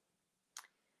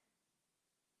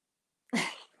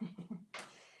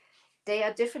they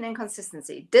are different in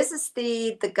consistency. This is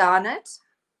the garnet.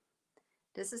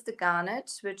 This is the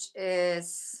garnet, which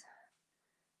is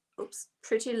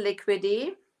pretty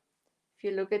liquidy. If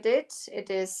you look at it, it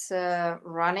is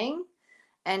running.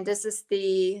 And this is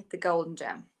the golden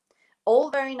gem.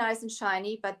 All very nice and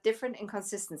shiny, but different in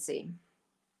consistency.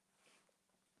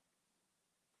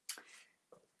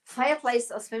 Fireplace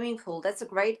or swimming pool, that's a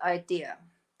great idea.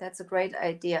 That's a great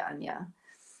idea, Anya.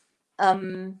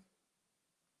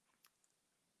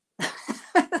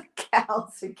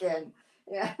 Cows again.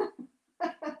 Yeah.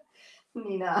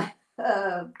 Nina,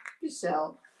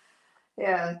 Michelle.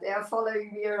 Yeah, they are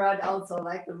following me around also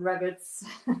like the rabbits.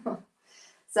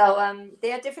 So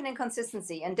they are different in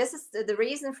consistency, and this is the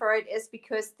reason for it is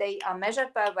because they are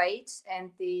measured by weight, and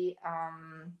the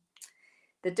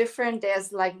different,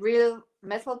 there's like real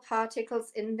metal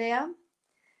particles in there,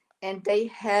 and they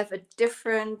have a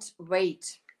different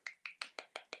weight.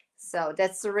 So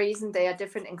that's the reason they are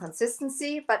different in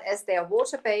consistency. But as they are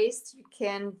water-based, you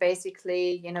can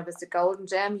basically, you know, with the golden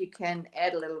gem, you can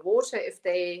add a little water if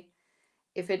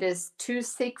it is too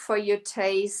thick for your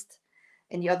taste.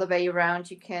 And the other way around,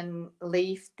 you can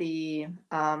leave the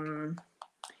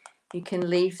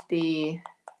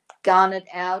garnet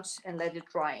out and let it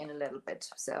dry in a little bit.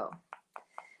 So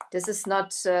this is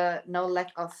not no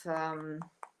lack of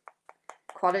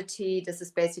quality. This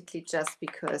is basically just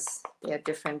because they are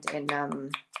different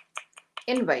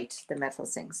in weight, the metal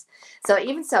things. So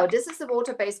even so, this is a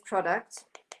water-based product.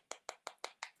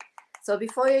 So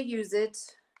before you use it,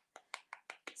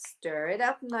 stir it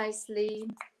up nicely,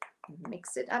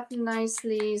 mix it up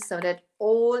nicely so that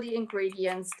all the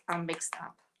ingredients are mixed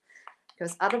up.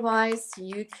 Because otherwise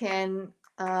you can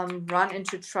run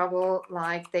into trouble,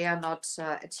 like they are not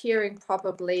adhering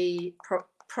properly,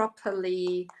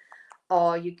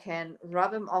 or you can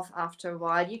rub them off after a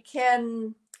while. You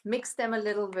can mix them a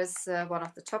little with one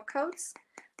of the top coats.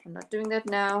 I'm not doing that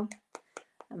now.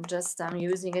 I'm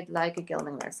using it like a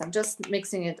gilding wax. I'm just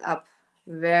mixing it up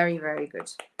very, very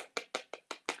good.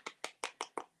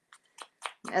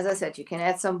 As I said, you can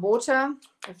add some water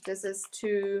if this is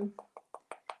too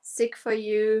thick for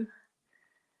you.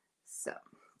 So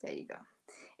there you go.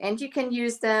 And you can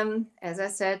use them, as I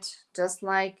said, just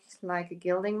like a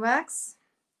gilding wax.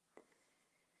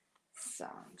 So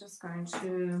I'm just going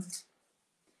to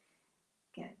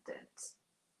get that.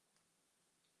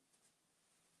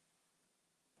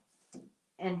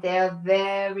 And they're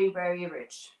very, very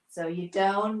rich. So you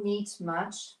don't need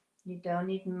much. You don't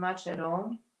need much at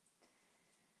all.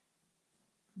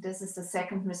 This is the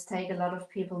second mistake a lot of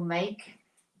people make.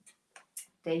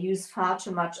 They use far too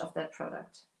much of that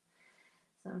product.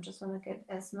 So I'm just going to get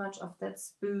as much of that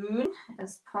spoon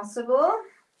as possible.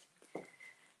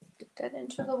 Dip that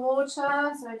into the water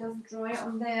so it doesn't dry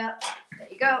on there. There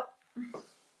you go.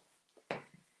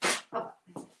 Oh,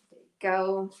 there you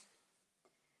go.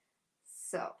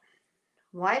 So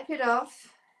wipe it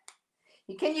off.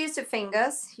 You can use your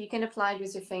fingers. You can apply it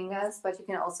with your fingers, but you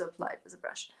can also apply it with a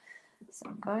brush. So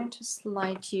I'm going to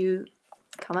slide you.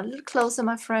 Come a little closer,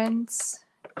 my friends.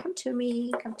 Come to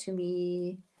me. Come to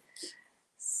me.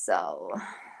 So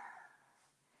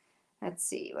let's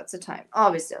see. What's the time?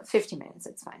 Oh, we're still 50 minutes.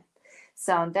 It's fine.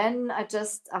 So then I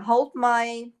hold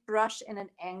my brush in an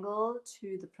angle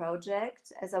to the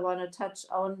project, as I want to touch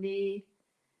only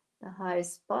the high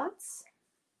spots.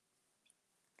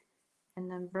 And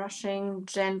then brushing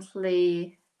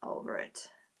gently over it.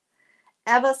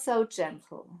 Ever so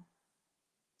gentle.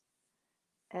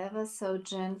 Ever so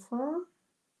gentle.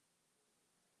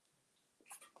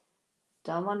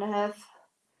 Don't want to have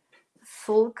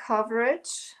full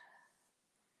coverage.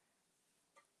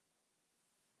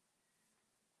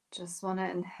 Just want to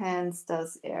enhance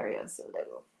those areas a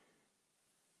little.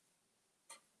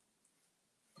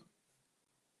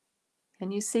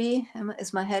 Can you see?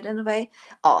 Is my head in the way?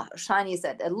 Oh, shiny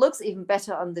said it looks even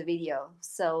better on the video.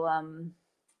 So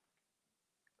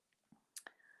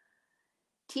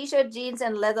t-shirt, jeans,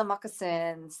 and leather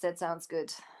moccasins. That sounds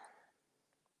good.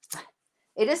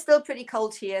 It is still pretty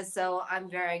cold here, so I'm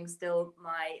wearing still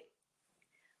my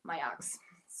Uggs.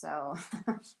 So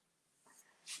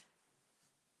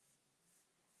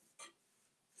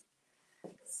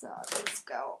so let's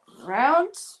go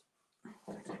around.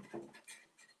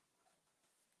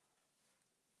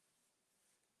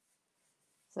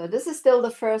 So this is still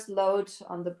the first load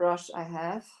on the brush I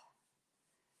have.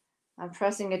 I'm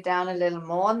pressing it down a little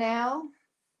more now.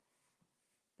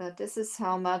 But this is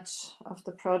how much of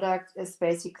the product is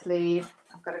basically,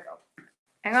 I've got to go.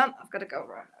 Hang on, I've got to go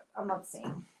around. I'm not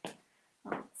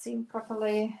seeing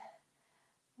properly.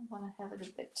 I want to have it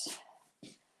a bit.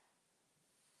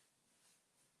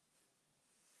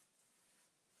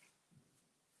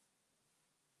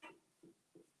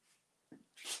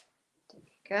 There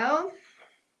you go.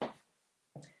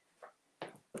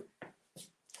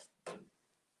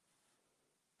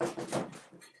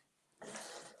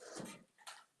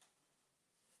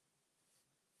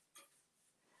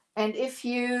 And if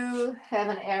you have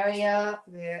an area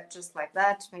where just like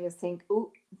that, where you think,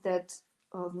 oh, that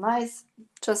was nice,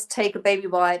 just take a baby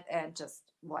wipe and just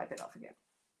wipe it off again.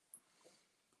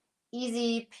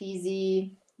 Easy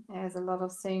peasy. There's a lot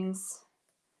of things.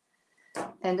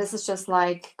 And this is just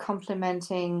like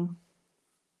complementing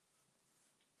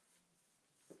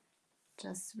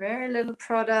just very little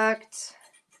product.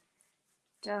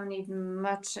 Don't need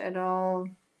much at all.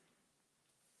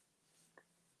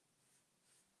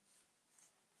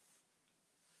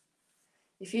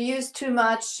 If you use too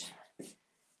much,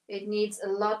 it needs a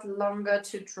lot longer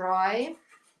to dry.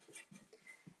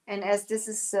 And as this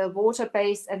is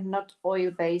water-based and not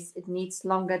oil-based, it needs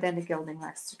longer than the gilding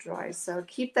wax to dry. So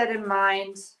keep that in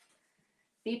mind.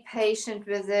 Be patient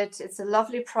with it. It's a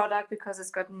lovely product because it's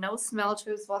got no smell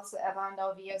to it whatsoever,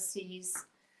 no VOCs.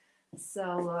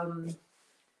 So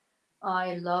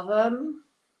I love them.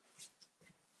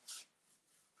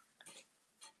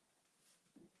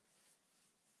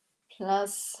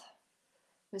 Plus,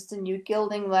 with the new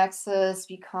gilding waxes,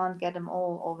 we can't get them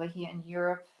all over here in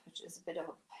Europe, which is a bit of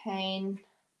a pain.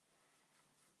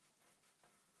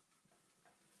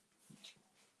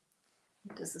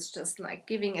 This is just like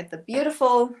giving it the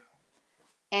beautiful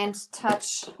end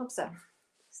touch. Oops,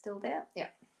 still there? Yeah.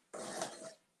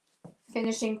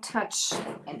 Finishing touch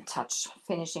and touch,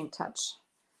 finishing touch.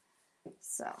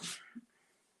 So.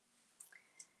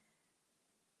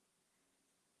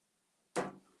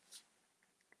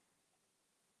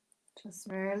 Just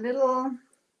very little.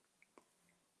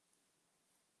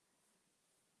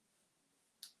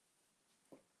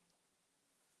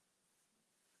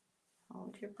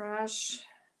 Hold your brush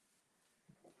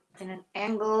in an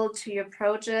angle to your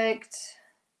project.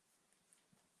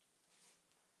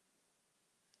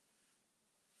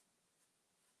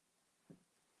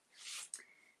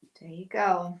 There you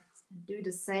go. Do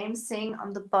the same thing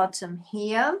on the bottom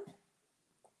here.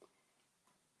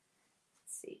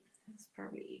 Let's see, that's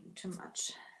probably even too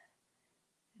much.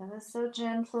 Ever so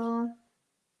gentle.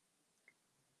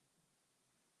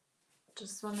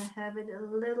 Just want to have it a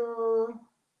little,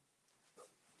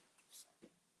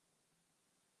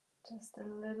 just a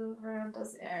little around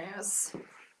those areas.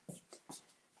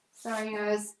 Sorry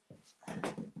guys. Light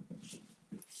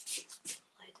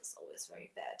is always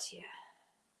very bad here.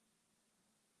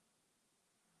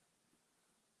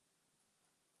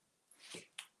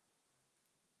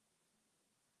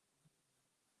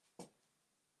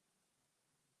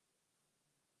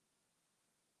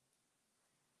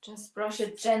 Just brush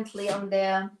it gently on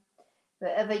there,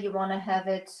 wherever you want to have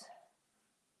it.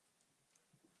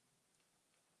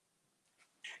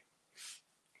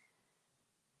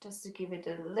 Just to give it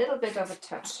a little bit of a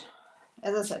touch.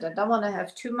 As I said, I don't want to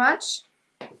have too much.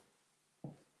 So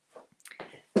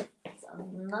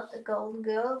I'm not a golden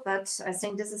girl, but I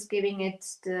think this is giving it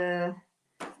the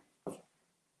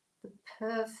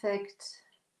perfect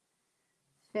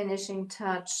finishing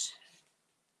touch,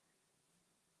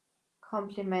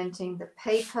 complementing the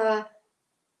paper.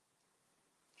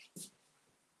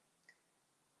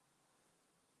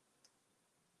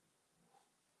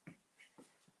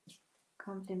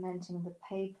 Complementing the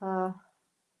paper.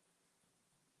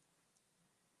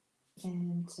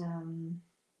 And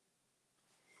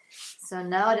so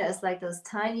now there's like those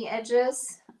tiny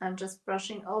edges. I'm just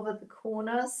brushing over the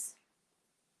corners.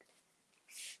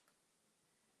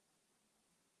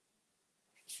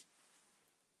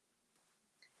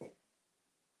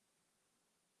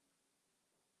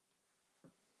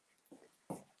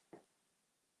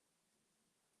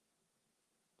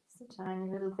 Just a tiny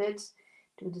little bit.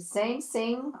 Do the same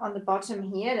thing on the bottom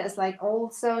here. There's like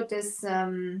also this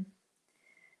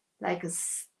like a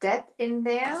step in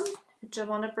there, which I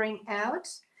want to bring out.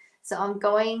 So I'm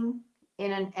going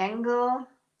in an angle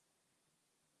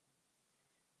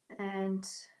and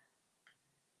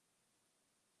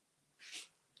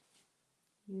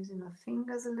using my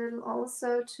fingers a little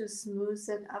also to smooth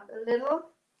it up a little.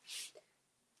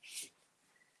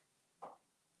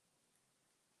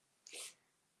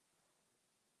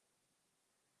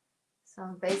 So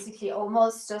I'm basically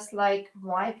almost just like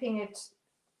wiping it,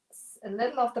 a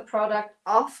little of the product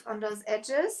off on those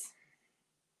edges.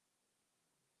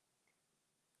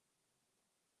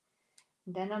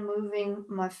 And then I'm moving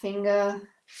my finger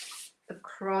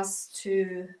across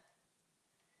to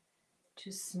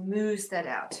smooth that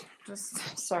out.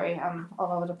 Just, sorry, I'm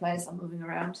all over the place, I'm moving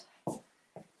around.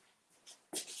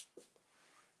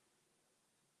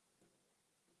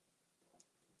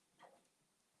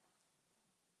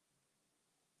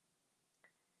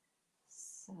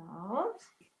 So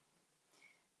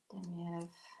then we have,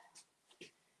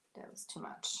 that was too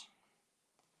much.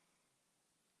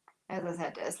 As I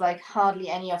said, there's like hardly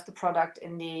any of the product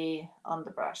in on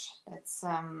the brush. That's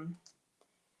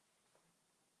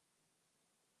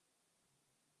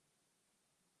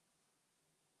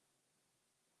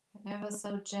ever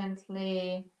so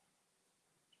gently.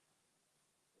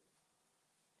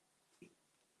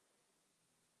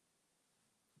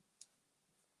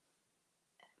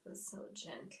 Ever so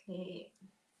gently.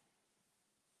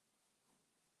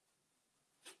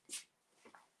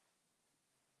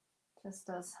 Just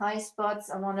those high spots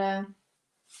I want to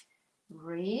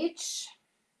reach.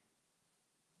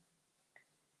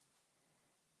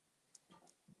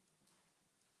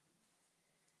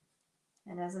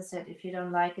 And as I said, if you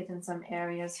don't like it in some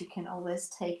areas, you can always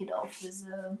take it off with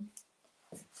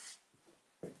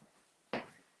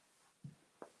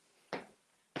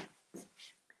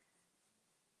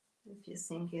if you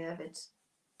think you have it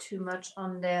too much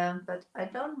on there, but I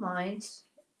don't mind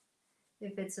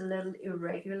if it's a little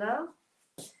irregular.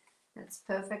 That's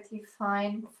perfectly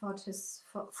fine for this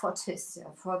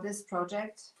for this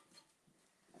project.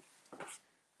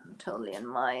 I'm totally in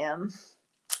my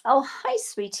oh, hi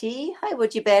sweetie, hi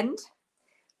WoodUBend.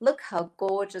 Look how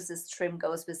gorgeous this trim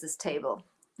goes with this table.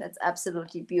 That's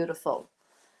absolutely beautiful.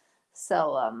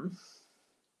 So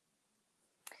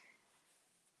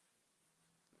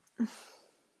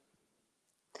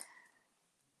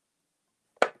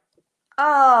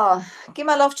oh, give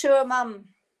my love to your mum,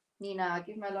 Nina.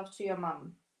 Give my love to your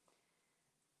mum.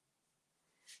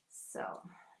 So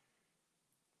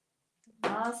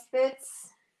last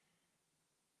bits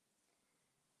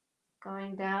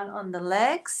going down on the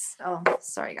legs. Oh,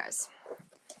 sorry guys.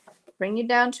 Bring you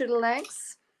down to the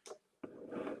legs.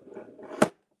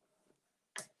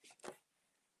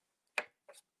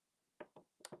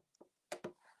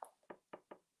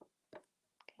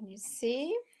 Can you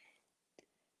see?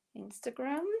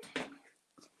 Instagram.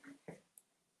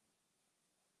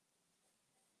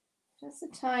 Just a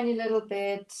tiny little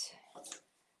bit.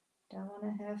 Don't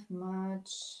want to have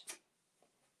much.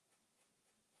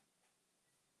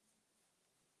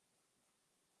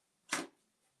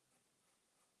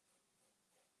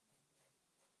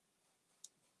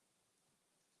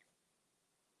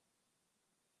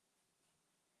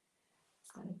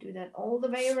 I'm going to do that all the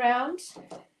way around.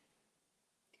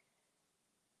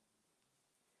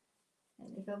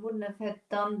 And if I wouldn't have had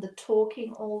done the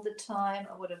talking all the time,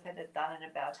 I would have had it done in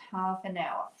about half an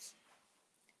hour.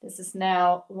 This is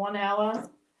now 1 hour,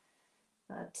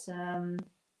 but there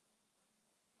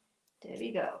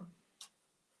we go.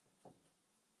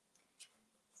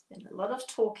 It's been a lot of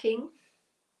talking.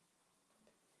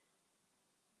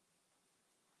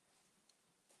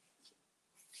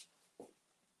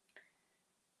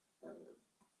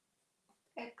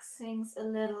 X things a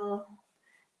little.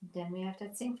 Then we have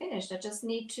that thing finished. I just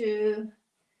need to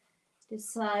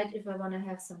decide if I want to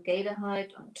have some gator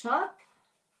hide on top.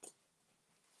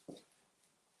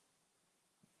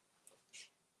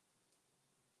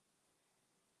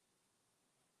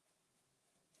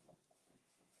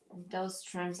 And those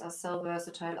trims are so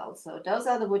versatile also. Those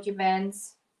are the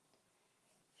WoodUBends.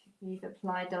 We've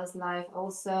applied those live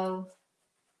also.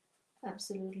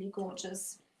 Absolutely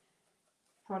gorgeous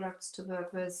products to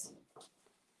work with.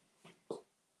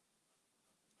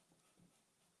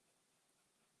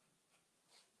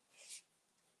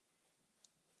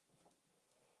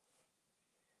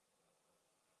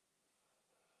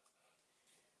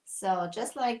 So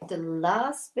just like the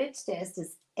last bit, there's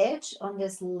this edge on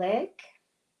this leg,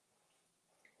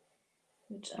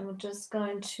 which I'm just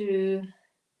going to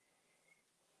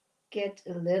get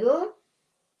a little.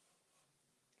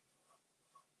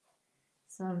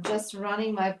 So I'm just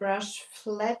running my brush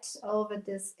flat over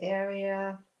this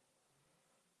area.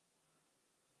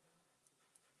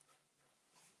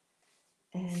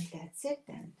 And that's it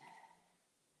then.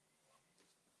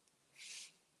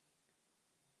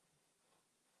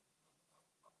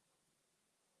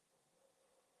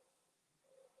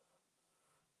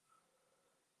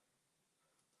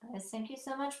 Guys, thank you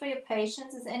so much for your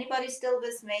patience. Is anybody still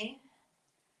with me?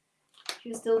 If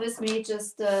you're still with me,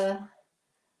 just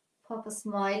pop a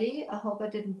smiley. I hope I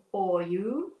didn't bore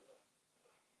you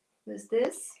with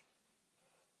this.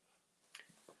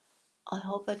 I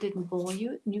hope I didn't bore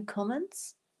you. New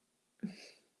comments?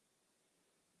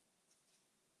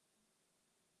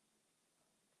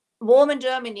 Warm in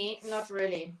Germany? Not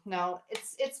really. No,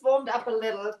 it's warmed up a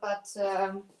little, but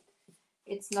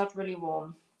it's not really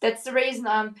warm. That's the reason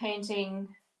I'm painting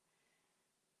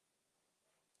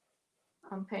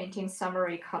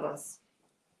summery colors,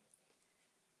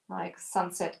 like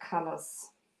sunset colors.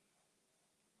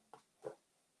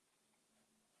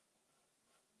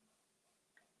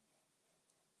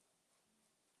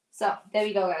 So there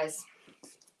we go, guys.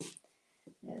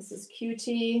 There's this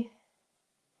cutie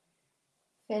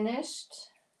finished.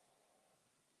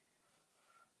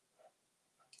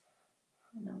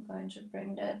 And I'm going to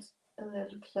bring that a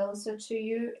little closer to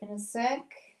you in a sec.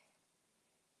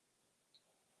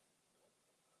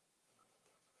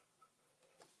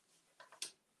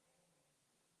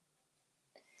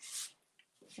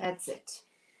 That's it.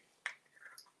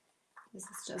 This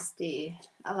is just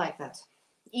I like that.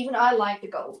 Even I like the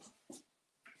gold.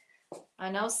 I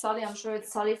know Solly, I'm sure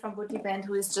it's Solly from WoodUBend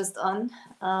who is just on,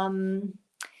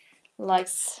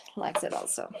 likes it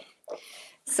also.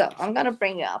 So I'm gonna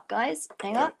bring you up, guys.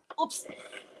 Hang on. Oops.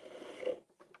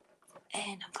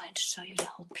 And I'm going to show you the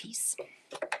whole piece.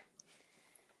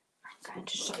 I'm going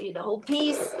to show you the whole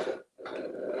piece.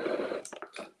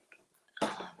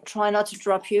 Try not to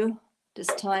drop you this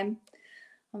time.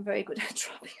 I'm very good at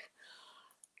dropping.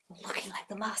 Looking like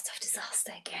the master of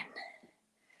disaster again.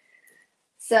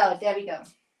 So there we go.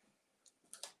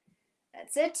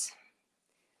 That's it.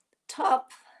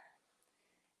 Top.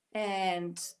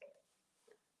 And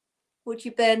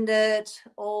WoodUBend it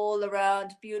all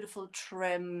around, beautiful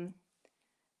trim.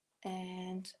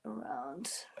 And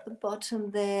around the bottom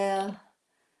there,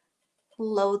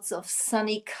 loads of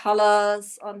sunny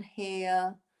colors on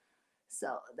here.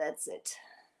 So that's it.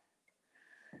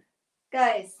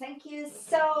 Guys, thank you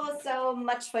so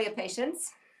much for your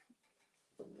patience.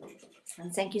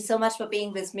 And thank you so much for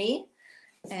being with me.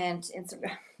 And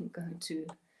Instagram, I'm going to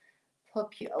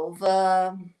pop you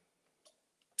over.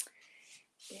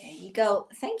 There you go.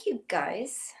 Thank you,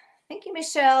 guys. Thank you,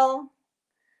 Michelle.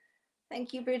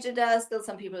 Thank you, Brigida. Still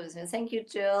some people listening. Thank you,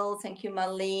 Jill. Thank you,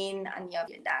 Marlene. Anja,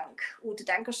 vielen Dank. Ute,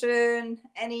 Dankeschön.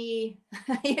 Annie,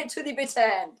 here to the bitter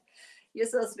end. You're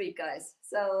so sweet, guys.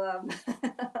 So,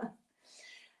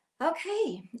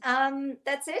 okay,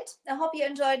 that's it. I hope you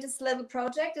enjoyed this little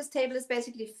project. This table is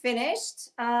basically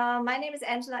finished. My name is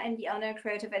Angela. I'm the owner of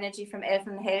Creative Energy from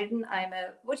Elfen and Helden. I'm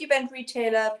a WoodUBend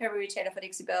retailer, paper retailer for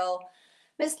Dixie Belle,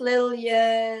 Miss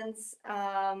Lillian's,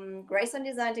 Grace on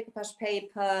Design Decoupage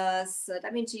Papers,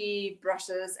 Da Vinci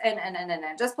brushes, and.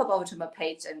 Just pop over to my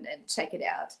page and check it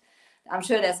out. I'm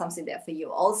sure there's something there for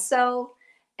you also.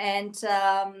 And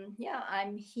yeah,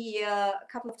 I'm here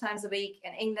a couple of times a week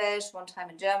in English, one time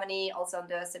in Germany, also on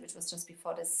Thursday, which was just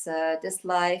before this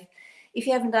live. If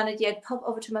you haven't done it yet, pop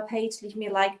over to my page, leave me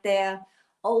a like there.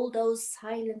 All those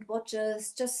silent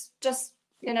watchers, just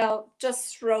you know,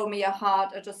 just throw me a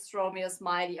heart or just throw me a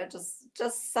smiley or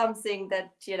just something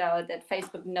that, you know, that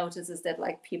Facebook notices that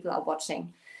like people are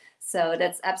watching. So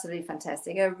that's absolutely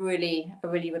fantastic. I really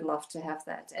would love to have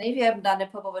that. And if you haven't done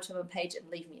it, pop over to my page and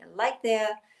leave me a like there.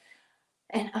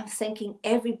 And I'm thanking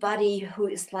everybody who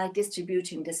is like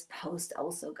distributing this post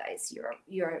also, guys.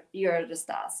 You're the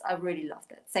stars. I really love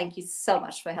that. Thank you so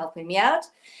much for helping me out.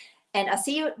 And I'll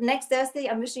see you next Thursday.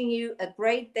 I'm wishing you a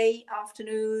great day,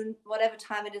 afternoon, whatever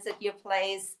time it is at your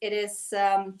place. It is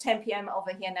 10 p.m.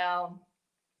 over here now.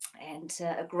 And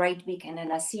a great weekend.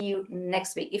 And I'll see you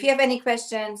next week. If you have any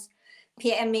questions,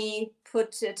 PM me,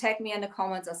 tag me in the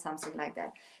comments or something like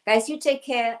that. Guys, you take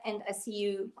care, and I'll see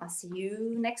you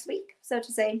next week, so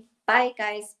to say. Bye,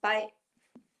 guys. Bye.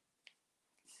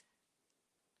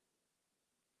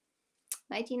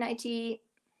 1990.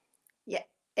 Yeah,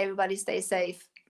 everybody stay safe.